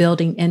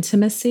building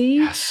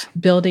intimacy, Yes.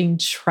 building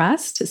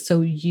trust.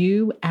 So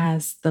you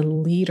as the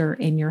leader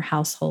in your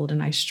household,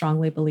 and I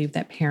strongly believe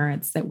that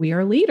parents, that we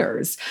are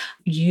leaders,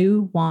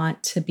 you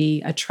want to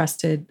be a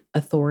trusted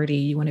authority.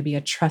 You want to be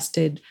a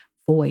trusted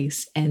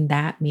voice. And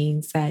that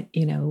means that,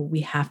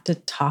 we have to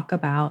talk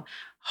about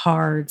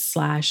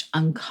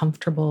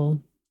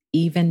hard/uncomfortable,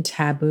 even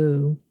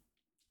taboo.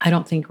 I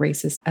don't think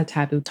race is a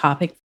taboo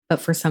topic, but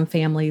for some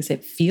families,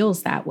 it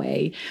feels that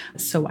way.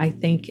 So I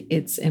think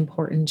it's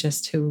important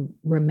just to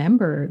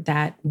remember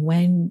that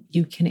when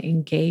you can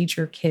engage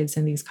your kids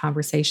in these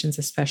conversations,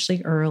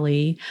 especially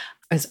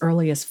as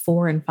early as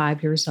 4 and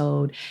 5 years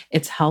old,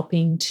 it's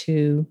helping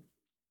to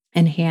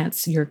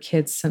enhance your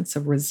kids' sense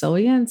of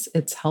resilience.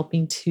 It's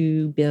helping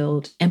to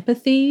build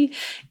empathy.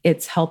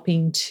 It's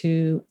helping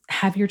to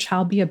have your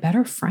child be a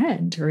better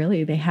friend,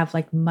 really. They have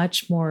like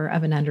much more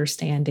of an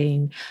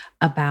understanding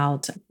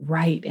about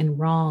right and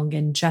wrong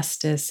and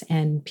justice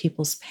and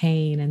people's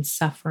pain and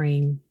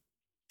suffering.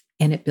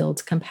 And it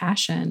builds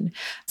compassion.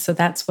 So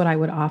that's what I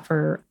would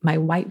offer my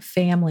white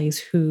families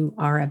who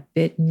are a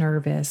bit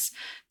nervous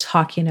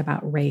talking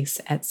about race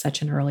at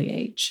such an early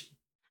age.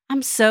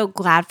 I'm so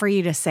glad for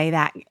you to say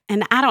that.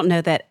 And I don't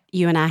know that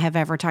you and I have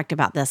ever talked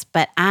about this,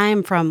 but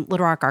I'm from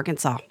Little Rock,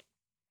 Arkansas.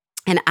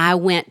 And I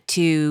went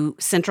to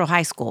Central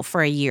High School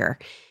for a year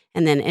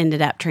and then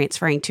ended up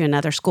transferring to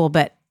another school,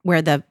 but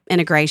where the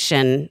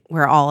integration,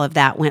 where all of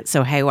that went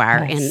so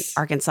haywire in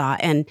Arkansas.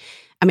 And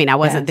I mean, I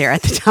wasn't there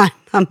at the time.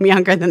 I'm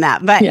younger than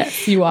that. But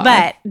yes, you are.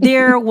 But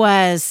there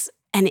was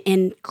an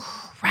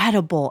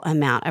incredible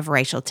amount of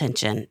racial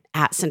tension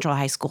at Central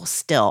High School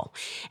still.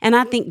 And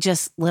I think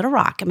just Little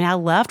Rock, I mean, I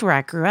loved where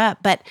I grew up,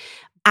 but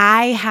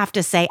I have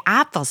to say,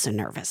 I felt so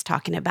nervous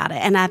talking about it.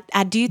 And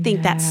I do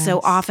think that's so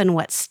often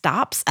what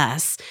stops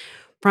us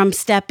from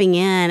stepping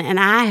in. And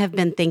I have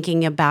been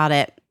thinking about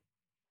it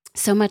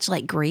so much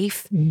like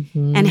grief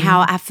and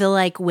how I feel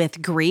like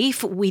with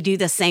grief, we do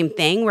the same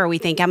thing where we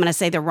think, I'm going to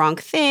say the wrong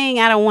thing.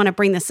 I don't want to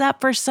bring this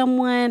up for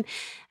someone,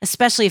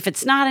 especially if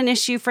it's not an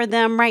issue for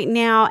them right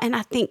now. And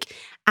I think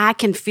I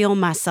can feel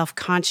my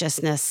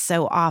self-consciousness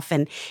so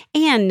often,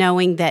 and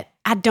knowing that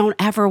I don't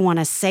ever want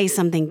to say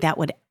something that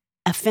would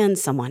offend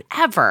someone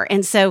ever.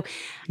 And so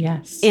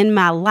in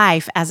my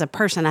life as a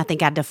person, I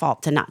think I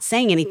default to not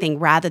saying anything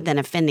rather than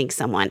offending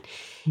someone.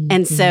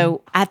 And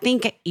so I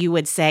think you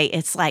would say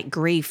it's like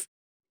grief.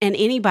 And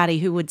anybody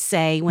who would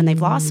say when they've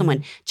lost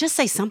someone, just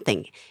say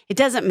something. It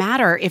doesn't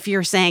matter if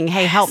you're saying,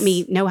 hey, help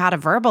me know how to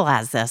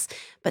verbalize this,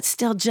 but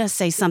still just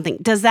say something.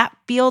 Does that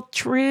feel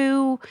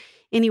true?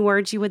 Any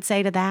words you would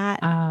say to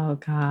that? Oh,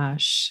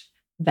 gosh.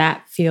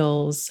 That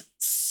feels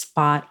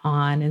spot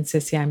on. And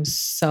Sissy, I'm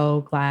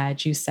so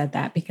glad you said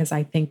that, because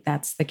I think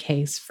that's the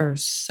case for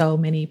so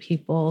many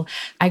people.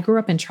 I grew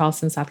up in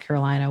Charleston, South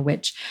Carolina,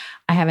 which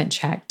I haven't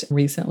checked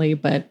recently,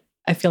 but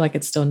I feel like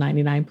it's still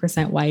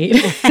 99% white.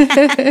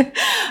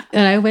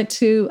 And I went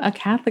to a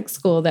Catholic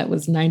school that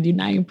was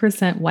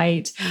 99%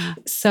 white.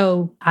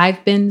 So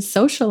I've been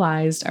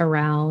socialized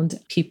around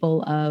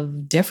people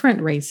of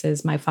different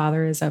races. My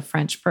father is a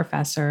French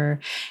professor.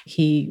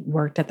 He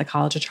worked at the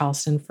College of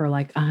Charleston for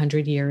like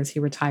 100 years. He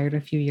retired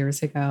a few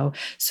years ago.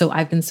 So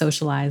I've been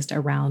socialized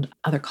around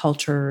other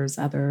cultures,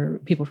 other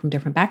people from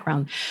different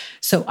backgrounds.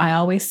 So I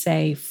always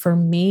say, for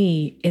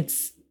me,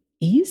 it's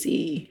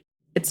easy.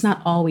 It's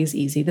not always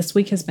easy. This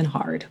week has been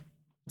hard.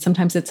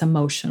 Sometimes it's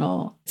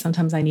emotional.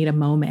 Sometimes I need a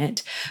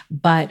moment.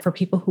 But for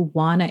people who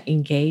want to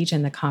engage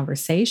in the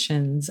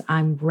conversations,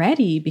 I'm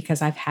ready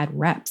because I've had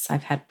reps.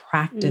 I've had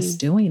practice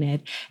doing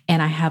it.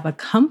 And I have a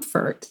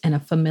comfort and a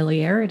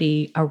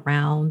familiarity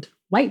around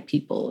white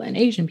people and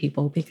Asian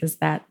people because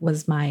that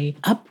was my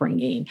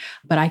upbringing.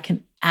 But I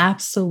can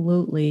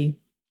absolutely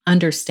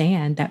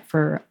understand that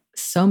for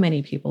so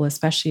many people,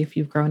 especially if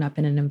you've grown up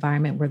in an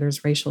environment where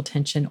there's racial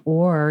tension,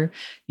 or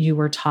you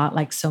were taught,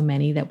 like so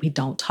many, that we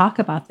don't talk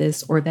about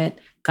this, or that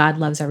God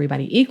loves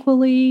everybody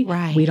equally.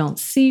 Right. We don't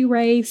see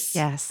race.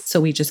 Yes. So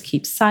we just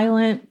keep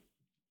silent.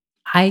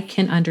 I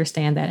can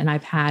understand that. And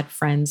I've had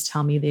friends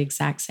tell me the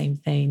exact same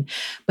thing.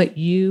 But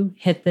you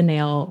hit the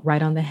nail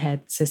right on the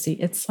head, Sissy.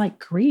 It's like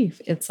grief.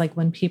 It's like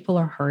when people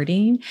are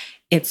hurting,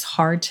 it's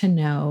hard to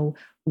know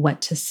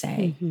what to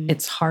say.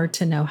 It's hard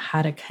to know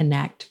how to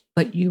connect.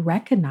 But you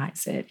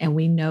recognize it. And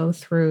we know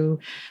through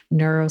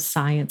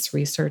neuroscience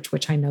research,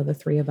 which I know the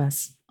three of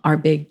us are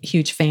big,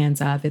 huge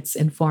fans of, it's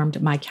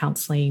informed my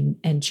counseling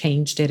and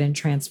changed it and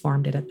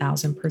transformed it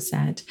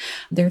 1,000%.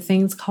 There are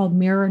things called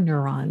mirror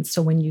neurons.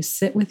 So when you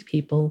sit with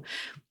people,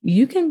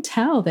 you can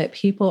tell that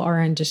people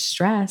are in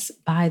distress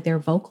by their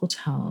vocal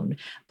tone,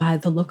 by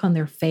the look on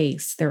their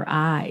face, their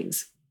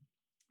eyes,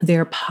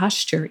 their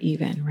posture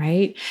even,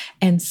 right?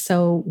 And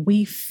so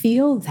we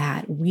feel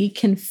that. We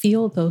can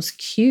feel those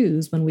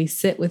cues when we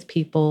sit with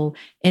people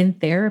in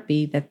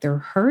therapy that they're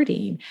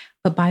hurting.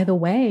 But by the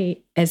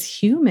way,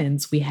 as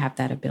humans, we have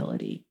that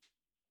ability.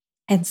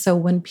 And so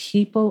when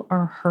people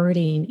are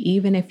hurting,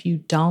 even if you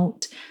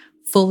don't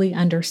fully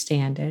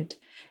understand it,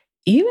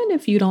 even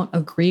if you don't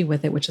agree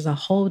with it, which is a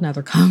whole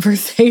nother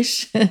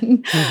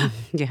conversation.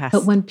 Yes.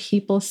 But when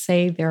people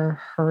say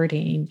they're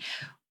hurting,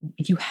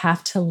 you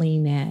have to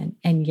lean in.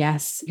 And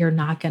yes, you're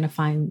not going to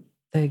find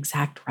the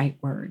exact right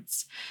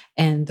words,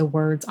 and the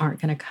words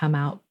aren't going to come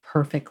out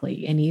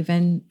perfectly. And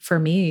even for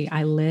me,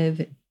 I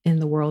live in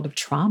the world of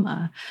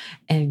trauma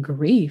and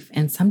grief.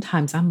 And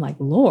sometimes I'm like,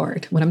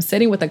 Lord, when I'm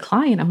sitting with a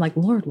client, I'm like,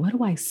 Lord, what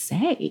do I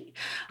say?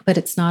 But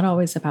it's not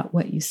always about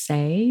what you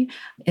say.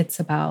 It's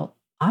about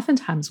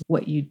oftentimes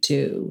what you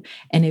do.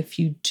 And if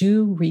you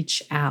do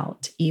reach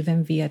out,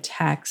 even via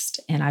text,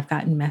 and I've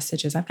gotten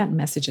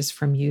messages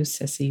from you,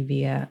 Sissy,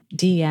 via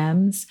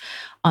DMs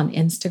on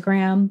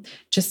Instagram,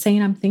 just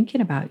saying, I'm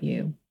thinking about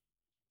you.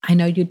 I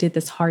know you did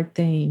this hard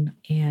thing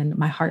and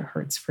my heart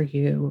hurts for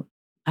you.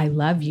 I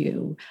love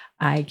you.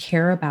 I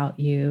care about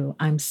you.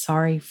 I'm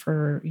sorry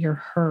for your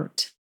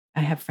hurt. I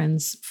have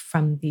friends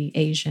from the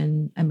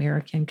Asian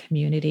American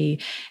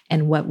community,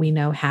 and what we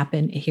know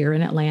happened here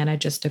in Atlanta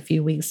just a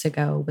few weeks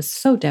ago was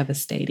so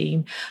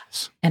devastating.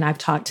 And I've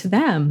talked to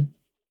them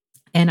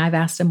and I've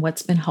asked them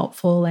what's been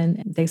helpful.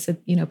 And they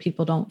said,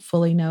 people don't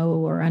fully know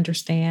or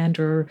understand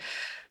or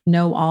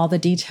know all the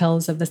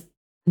details of this.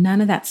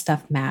 None of that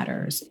stuff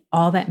matters.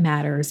 All that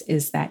matters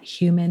is that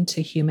human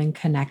to human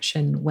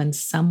connection when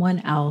someone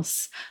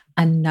else,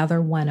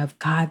 another one of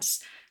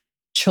God's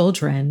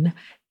children,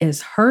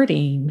 is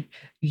hurting,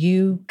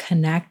 you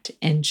connect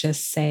and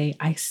just say,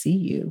 I see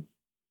you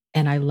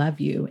and I love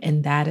you.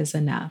 And that is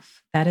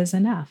enough. That is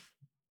enough.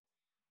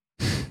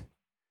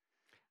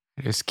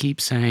 I just keep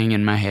saying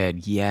in my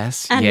head,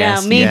 yes, I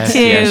yes, know, me yes, too,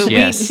 yes,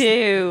 yes. me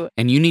too.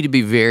 And you need to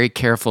be very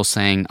careful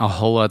saying a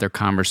whole other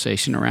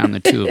conversation around the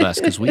two of us,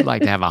 because we'd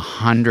like to have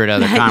 100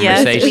 other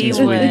conversations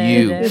with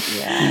you.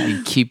 Yes.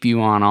 We keep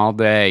you on all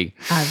day.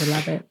 I would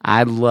love it.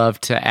 I'd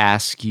love to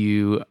ask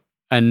you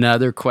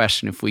another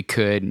question if we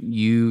could.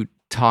 You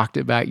talked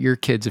about your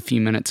kids a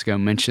few minutes ago,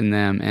 mentioned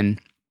them, and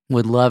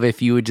would love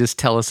if you would just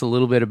tell us a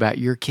little bit about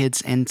your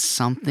kids and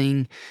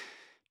something,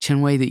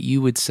 Chinwe, that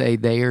you would say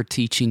they are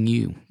teaching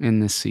you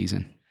in this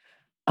season.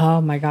 Oh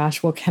my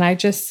gosh. Well, can I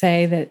just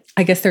say that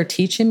I guess they're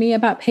teaching me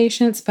about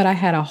patience, but I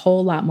had a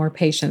whole lot more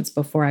patience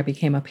before I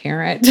became a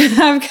parent.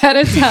 I've got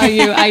to tell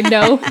you, I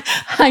know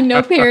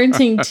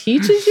parenting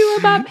teaches you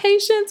about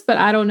patience, but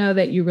I don't know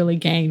that you really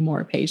gain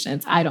more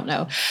patience. I don't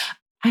know.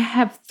 I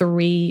have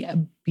 3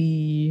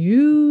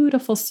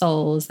 beautiful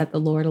souls that the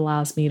Lord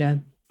allows me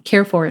to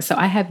care for. So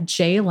I have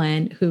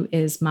Jalen, who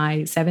is my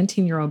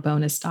 17-year-old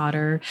bonus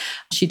daughter.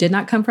 She did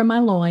not come from my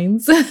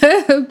loins,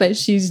 but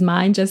she's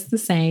mine just the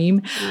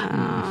same.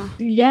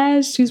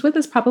 Yes, she's with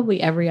us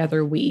probably every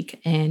other week.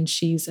 And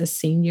she's a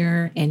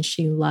senior and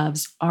she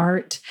loves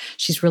art.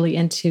 She's really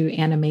into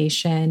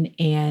animation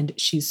and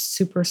she's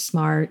super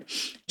smart.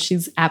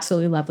 She's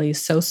absolutely lovely,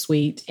 so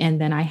sweet. And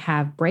then I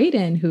have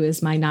Brayden, who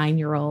is my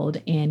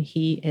 9-year-old, and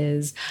he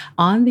is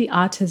on the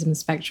autism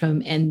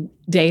spectrum. And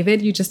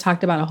David, you just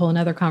talked about a whole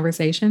nother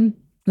conversation.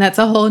 That's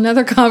a whole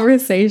nother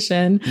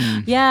conversation.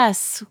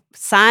 Yes.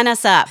 Sign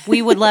us up.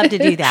 We would love to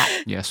do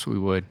that. Yes, we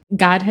would.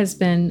 God has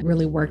been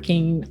really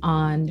working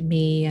on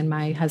me and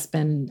my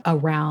husband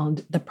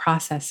around the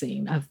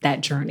processing of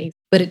that journey.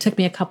 But it took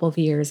me a couple of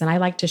years, and I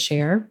like to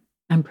share.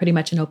 I'm pretty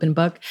much an open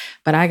book,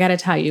 but I got to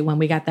tell you, when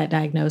we got that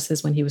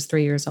diagnosis when he was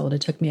 3 years old,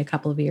 it took me a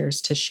couple of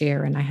years to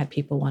share. And I had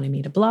people wanting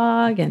me to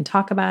blog and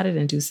talk about it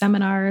and do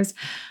seminars.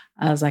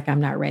 I was like, I'm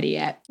not ready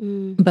yet,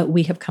 but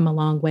we have come a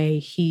long way.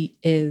 He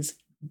is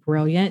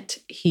brilliant.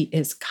 He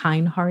is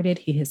kind-hearted.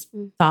 He is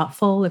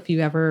thoughtful. If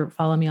you ever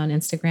follow me on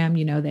Instagram,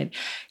 you know that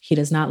he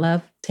does not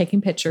love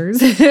taking pictures.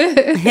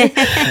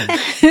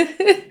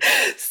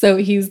 So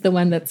he's the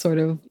one that's sort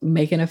of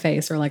making a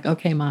face or like,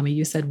 okay, mommy,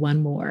 you said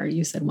one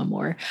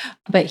more.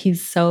 But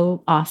he's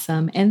so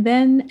awesome. And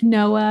then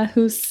Noah,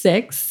 who's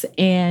 6,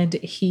 and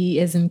he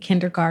is in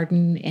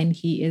kindergarten, and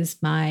he is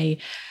my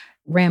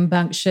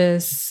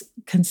rambunctious,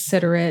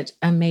 considerate,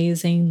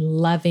 amazing,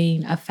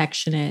 loving,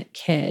 affectionate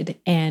kid.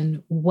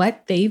 And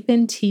what they've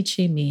been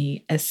teaching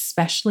me,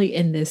 especially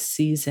in this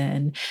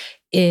season,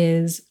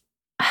 is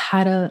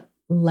how to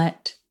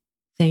let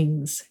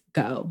things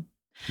go.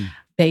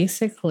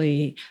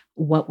 Basically,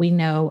 what we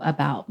know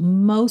about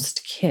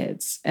most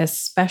kids,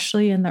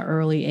 especially in the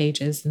early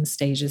ages and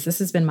stages, this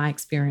has been my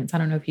experience. I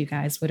don't know if you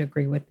guys would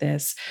agree with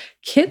this.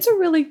 Kids are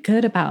really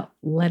good about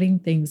letting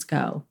things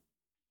go.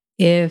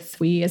 If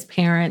we as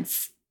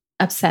parents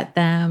upset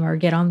them or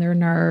get on their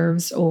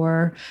nerves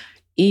or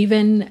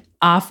even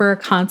offer a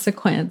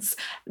consequence,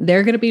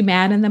 they're going to be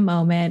mad in the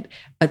moment.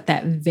 But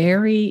that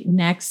very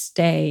next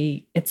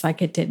day, it's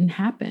like it didn't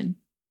happen.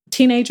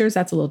 Teenagers,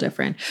 that's a little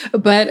different.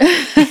 But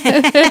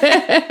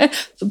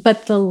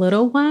but the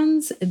little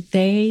ones,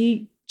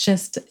 they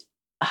just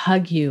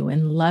hug you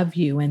and love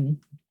you. And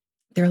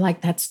they're like,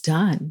 that's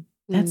done.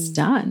 That's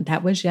done.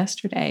 That was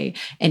yesterday.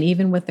 And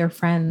even with their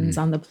friends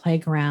on the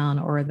playground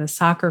or the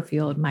soccer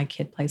field, my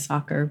kid plays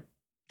soccer,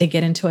 they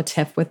get into a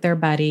tiff with their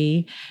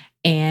buddy,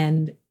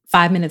 and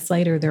 5 minutes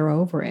later, they're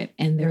over it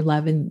and they're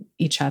loving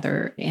each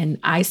other. And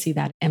I see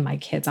that in my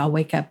kids. I'll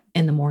wake up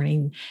in the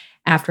morning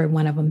after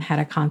one of them had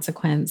a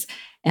consequence.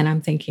 And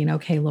I'm thinking,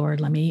 okay, Lord,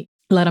 let me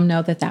let them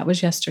know that that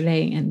was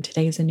yesterday and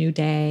today's a new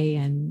day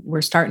and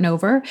we're starting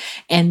over.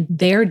 And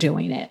they're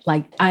doing it.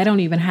 Like, I don't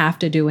even have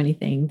to do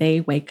anything.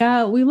 They wake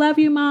up, we love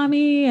you,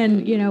 mommy.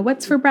 And,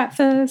 what's for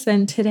breakfast?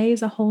 And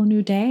today's a whole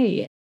new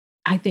day.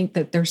 I think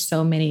that there's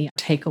so many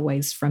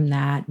takeaways from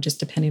that, just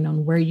depending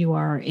on where you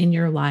are in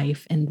your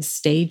life and the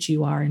stage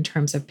you are in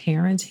terms of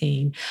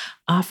parenting.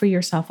 Offer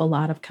yourself a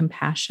lot of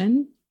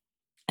compassion,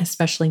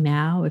 especially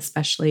now,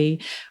 especially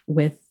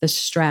with the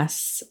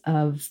stress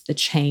of the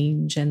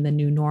change and the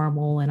new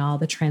normal and all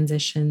the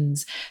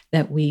transitions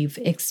that we've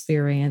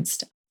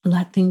experienced.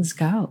 Let things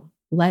go.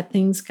 Let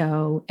things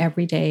go.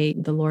 Every day,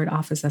 the Lord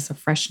offers us a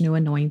fresh new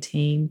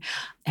anointing.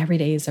 Every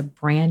day is a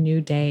brand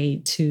new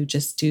day to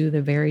just do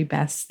the very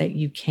best that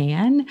you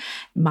can.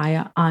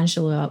 Maya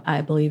Angelou,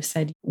 I believe,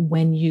 said,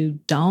 when you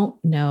don't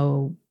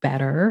know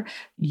better,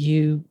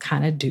 you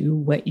kind of do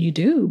what you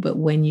do. But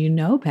when you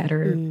know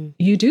better,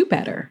 you do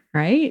better,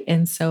 right?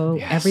 And so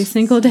every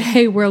single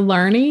day we're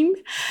learning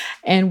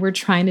and we're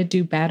trying to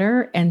do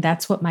better. And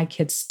that's what my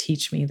kids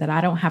teach me, that I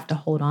don't have to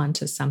hold on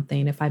to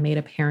something. If I made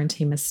a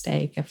parenting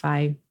mistake, if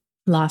I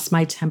lost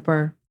my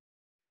temper.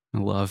 I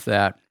love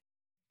that.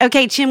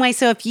 Okay, Chinwe,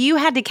 so if you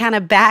had to kind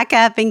of back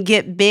up and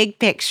get big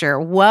picture,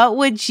 what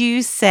would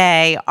you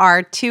say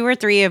are 2 or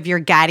 3 of your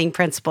guiding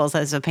principles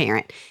as a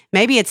parent?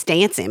 Maybe it's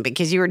dancing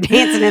because you were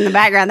dancing in the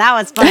background. That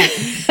was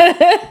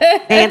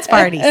fun. Dance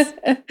parties.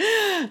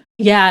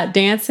 Yeah,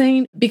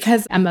 dancing,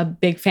 because I'm a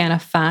big fan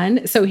of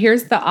fun. So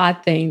here's the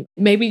odd thing.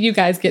 Maybe you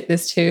guys get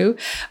this too,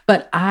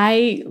 but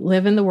I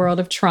live in the world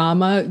of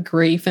trauma,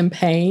 grief, and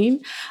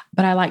pain,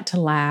 but I like to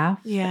laugh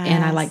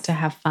and I like to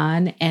have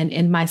fun. And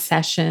in my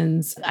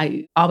sessions,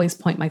 I always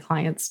point my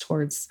clients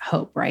towards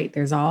hope, right?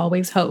 There's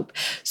always hope.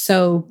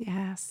 So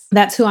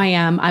that's who I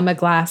am. I'm a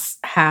glass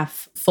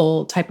half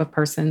full type of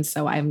person.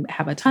 So I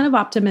have a ton of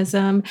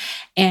optimism.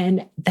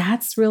 And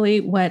that's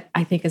really what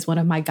I think is one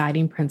of my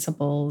guiding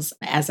principles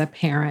as a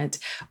parent.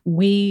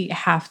 We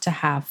have to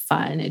have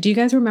fun. Do you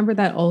guys remember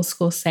that old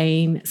school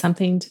saying,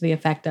 something to the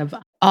effect of,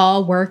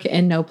 all work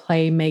and no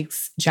play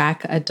makes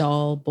Jack a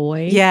dull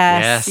boy?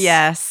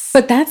 Yes.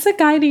 But that's a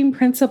guiding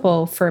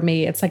principle for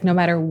me. It's like, no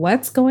matter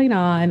what's going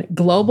on,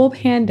 global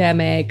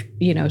pandemic,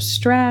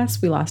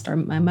 stress. We lost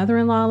my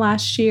mother-in-law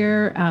last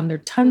year. There are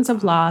tons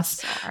of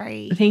loss.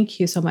 Sorry. Thank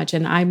you so much.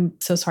 And I'm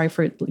so sorry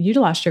for you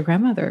lost your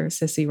grandmother,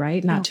 Sissy,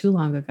 right? Not too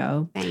long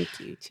ago. Thank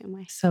you,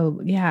 Chinwe. So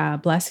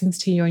blessings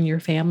to you and your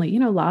family.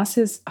 Loss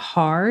is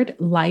hard.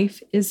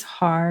 Life is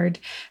hard.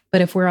 But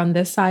if we're on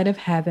this side of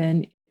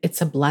heaven, it's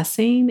a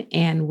blessing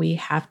and we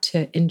have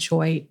to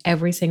enjoy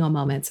every single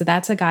moment. So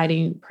that's a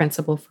guiding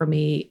principle for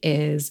me,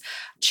 is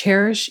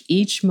cherish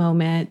each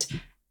moment,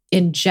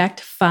 inject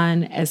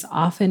fun as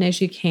often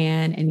as you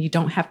can, and you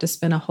don't have to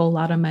spend a whole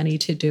lot of money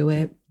to do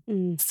it.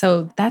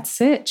 So that's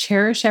it.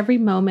 Cherish every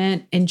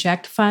moment,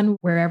 inject fun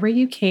wherever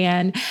you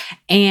can.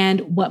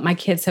 And what my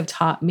kids have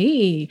taught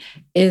me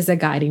is a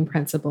guiding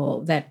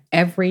principle that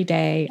every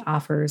day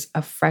offers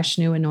a fresh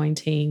new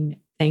anointing.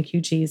 Thank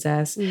you,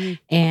 Jesus.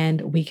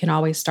 And we can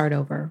always start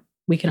over.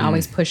 We can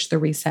always push the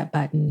reset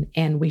button,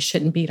 and we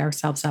shouldn't beat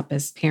ourselves up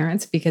as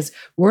parents because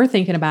we're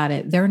thinking about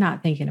it. They're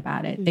not thinking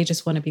about it. They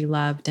just want to be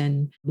loved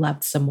and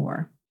loved some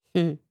more.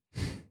 So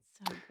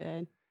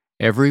good.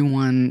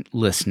 Everyone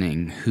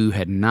listening who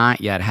had not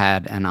yet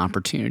had an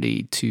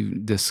opportunity to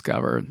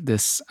discover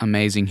this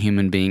amazing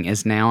human being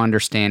is now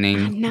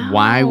understanding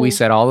why we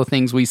said all the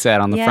things we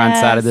said on the front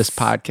side of this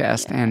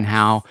podcast and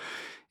how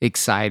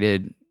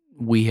excited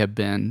we have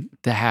been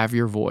to have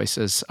your voice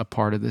as a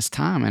part of this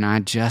time. And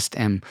I just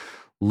am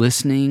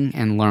listening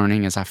and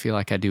learning, as I feel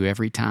like I do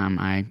every time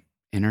I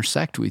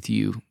intersect with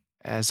you.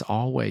 As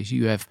always,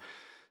 you have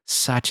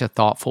such a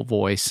thoughtful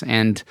voice,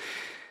 and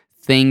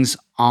things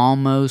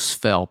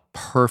almost fell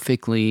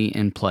perfectly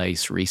in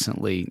place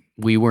recently.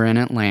 We were in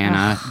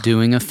Atlanta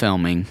doing a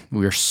filming.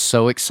 We were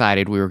so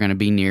excited we were going to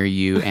be near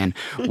you, and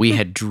we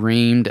had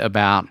dreamed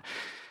about...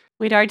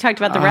 We'd already talked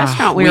about the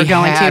restaurant we were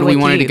going to. We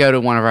wanted to go to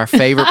one of our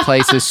favorite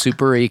places,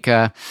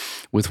 Superica,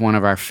 with one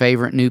of our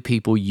favorite new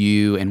people,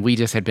 you. And we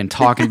just had been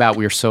talking about,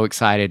 we were so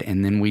excited.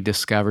 And then we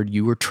discovered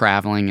you were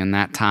traveling in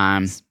that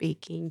time.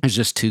 Speaking. It's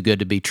just too good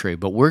to be true.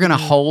 But we're going to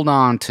hold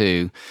on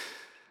to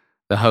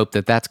the hope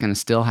that that's going to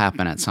still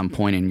happen at some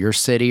point in your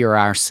city or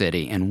our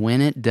city. And when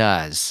it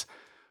does,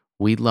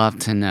 we'd love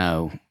to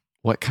know,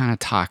 what kind of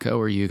taco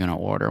are you going to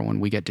order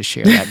when we get to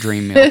share that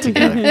dream meal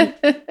together?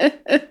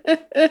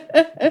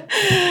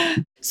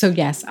 So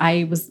yes,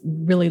 I was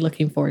really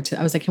looking forward to it.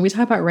 I was like, can we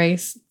talk about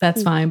race?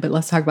 That's fine, but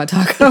let's talk about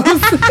tacos.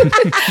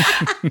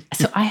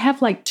 So I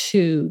have like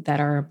 2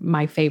 that are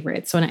my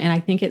favorites. So, and I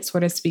think it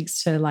sort of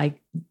speaks to like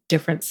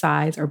different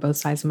sides or both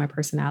sides of my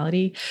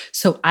personality.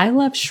 So I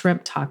love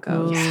shrimp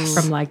tacos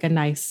from like a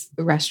nice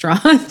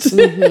restaurant.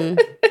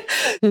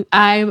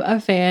 I'm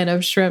a fan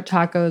of shrimp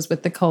tacos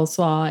with the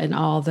coleslaw and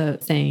all the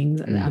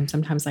things.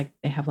 Sometimes like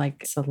they have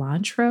like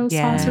cilantro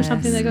sauce or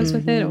something that goes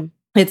with it.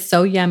 It's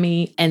so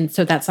yummy. And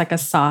so that's like a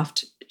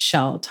soft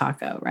shell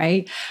taco,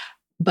 right?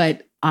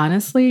 But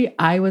honestly,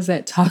 I was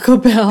at Taco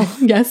Bell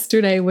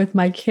yesterday with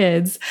my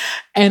kids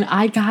and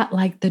I got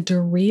like the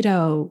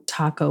Dorito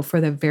taco for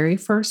the very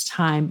first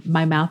time.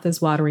 My mouth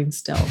is watering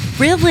still.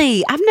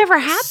 Really? I've never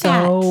had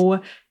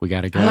that. We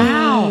got to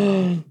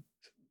go.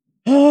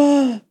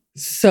 Wow.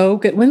 So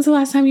good. When's the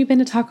last time you've been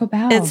to Taco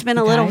Bell? It's been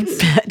a little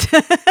bit.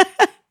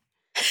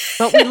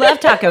 But we love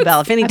Taco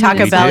Bell. If any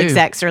Taco Bell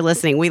execs are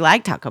listening, we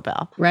like Taco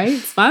Bell. Right?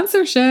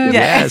 Sponsorship.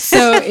 Yes.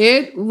 So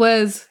it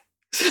was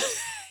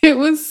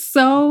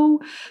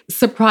so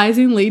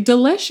surprisingly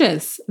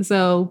delicious.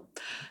 So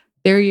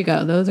there you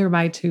go. Those are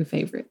my two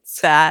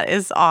favorites. That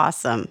is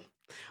awesome.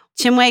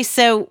 Chinwe,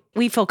 so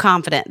we feel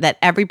confident that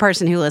every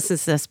person who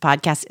listens to this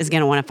podcast is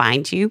going to want to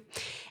find you.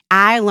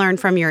 I learn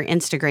from your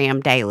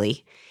Instagram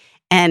daily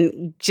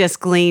and just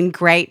glean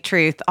great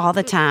truth all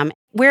the time.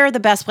 Where are the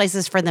best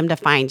places for them to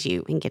find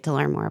you and get to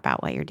learn more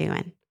about what you're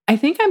doing? I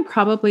think I'm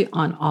probably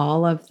on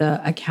all of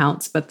the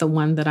accounts, but the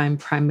one that I'm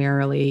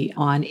primarily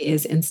on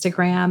is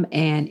Instagram,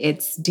 and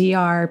it's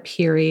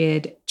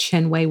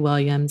Dr.Chinwe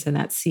Williams, and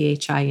that's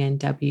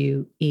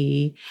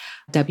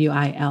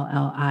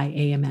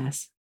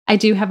ChinweWilliams. I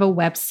do have a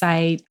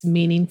website,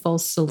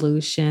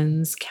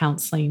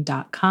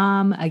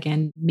 meaningfulsolutionscounseling.com.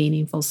 Again,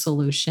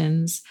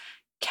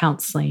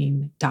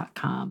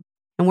 meaningfulsolutionscounseling.com.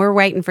 And we're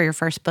waiting for your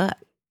first book.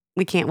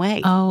 We can't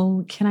wait.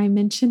 Oh, can I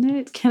mention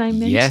it?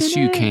 Yes,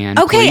 you can.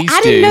 Okay, Please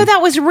I didn't know that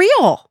was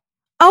real.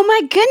 Oh my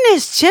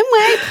goodness,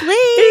 Chinwe,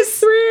 please.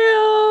 It's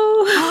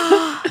real.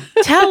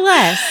 Tell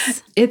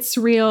us. It's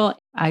real.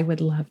 I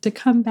would love to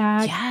come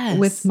back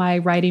with my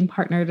writing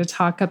partner to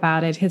talk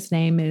about it. His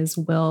name is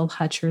Will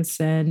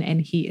Hutcherson, and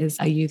he is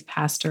a youth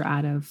pastor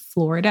out of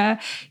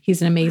Florida.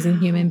 He's an amazing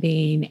human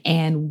being,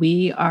 and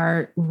we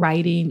are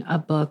writing a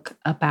book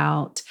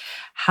about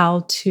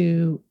how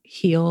to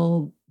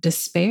heal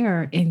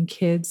despair in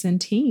kids and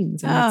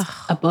teens. And it's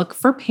a book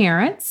for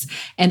parents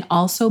and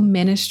also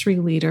ministry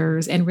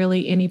leaders and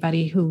really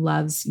anybody who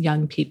loves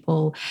young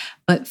people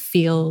but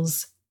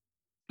feels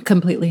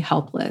completely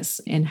helpless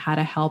in how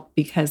to help,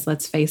 because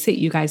let's face it,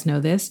 you guys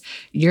know this,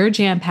 you're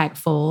jam-packed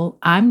full,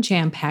 I'm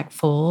jam-packed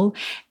full,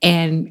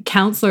 and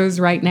counselors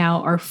right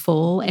now are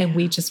full, and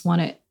we just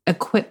want to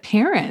equip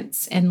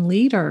parents and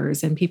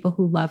leaders and people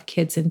who love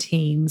kids and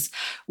teens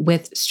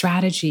with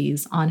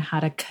strategies on how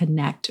to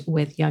connect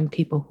with young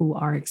people who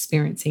are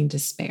experiencing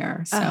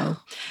despair. So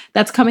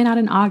that's coming out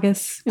in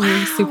August. And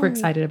we're super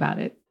excited about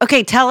it.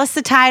 Okay, tell us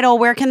the title.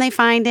 Where can they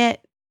find it?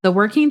 The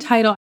working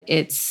title,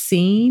 it's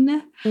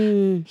Seen,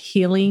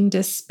 Healing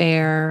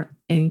Despair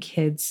in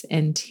Kids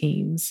and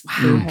Teens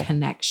Through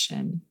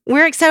Connection.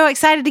 We're so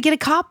excited to get a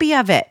copy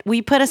of it. Will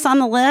you put us on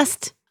the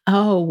list?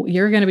 Oh,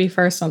 you're going to be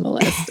first on the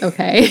list.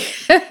 Okay.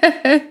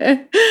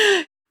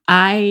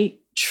 I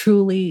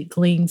truly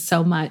glean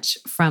so much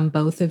from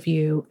both of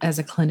you as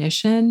a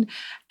clinician,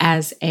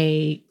 as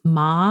a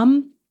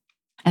mom,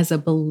 as a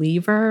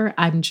believer.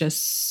 I'm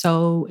just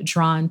so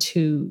drawn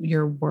to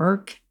your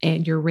work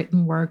and your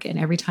written work, and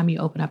every time you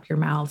open up your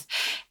mouth.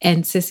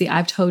 And Sissy,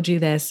 I've told you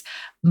this,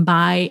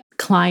 my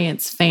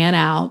clients fan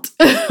out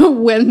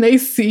when they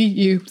see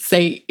you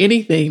say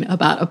anything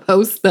about a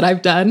post that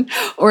I've done.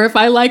 Or if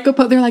I like a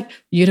post, they're like,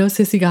 you know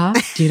Sissy God?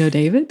 Do you know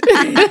David?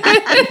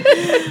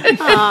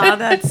 Oh,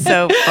 that's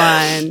so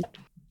fun.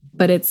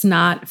 But it's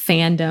not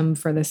fandom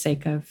for the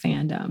sake of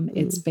fandom.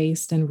 It's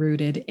based and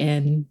rooted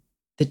in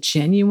the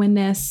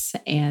genuineness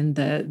and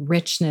the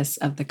richness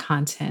of the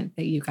content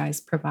that you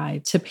guys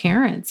provide to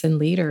parents and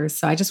leaders.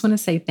 So I just want to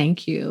say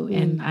thank you.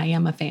 And I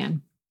am a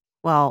fan.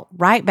 Well,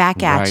 right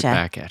back at you. Right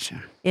back at you.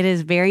 It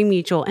is very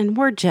mutual, and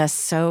we're just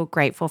so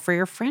grateful for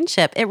your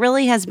friendship. It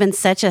really has been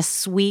such a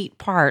sweet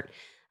part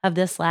of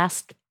this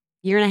last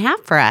year and a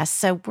half for us.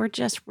 So we're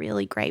just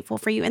really grateful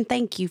for you, and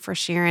thank you for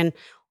sharing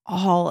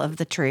all of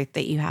the truth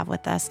that you have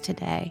with us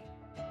today.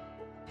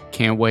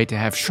 Can't wait to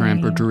have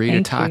shrimp or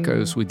Dorito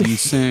tacos with you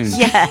soon.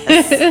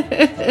 Yes.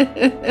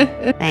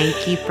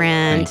 Thank you,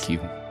 friend. Thank you.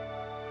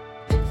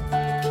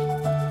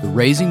 The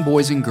Raising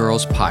Boys and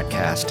Girls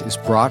podcast is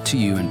brought to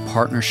you in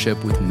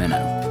partnership with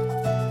Minnow.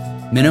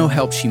 Minnow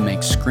helps you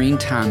make screen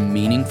time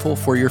meaningful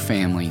for your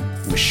family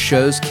with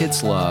shows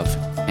kids love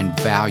and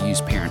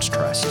values parents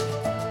trust.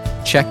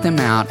 Check them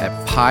out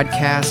at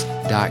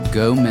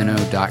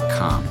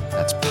podcast.gominnow.com.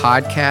 That's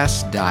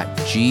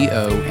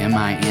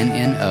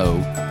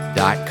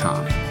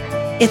podcast.gominno.com.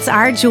 It's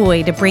our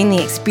joy to bring the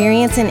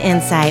experience and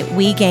insight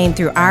we gain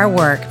through our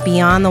work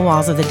beyond the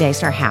walls of the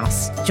Daystar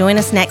House. Join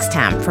us next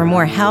time for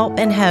more help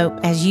and hope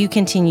as you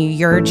continue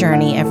your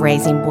journey of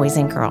raising boys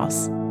and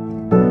girls.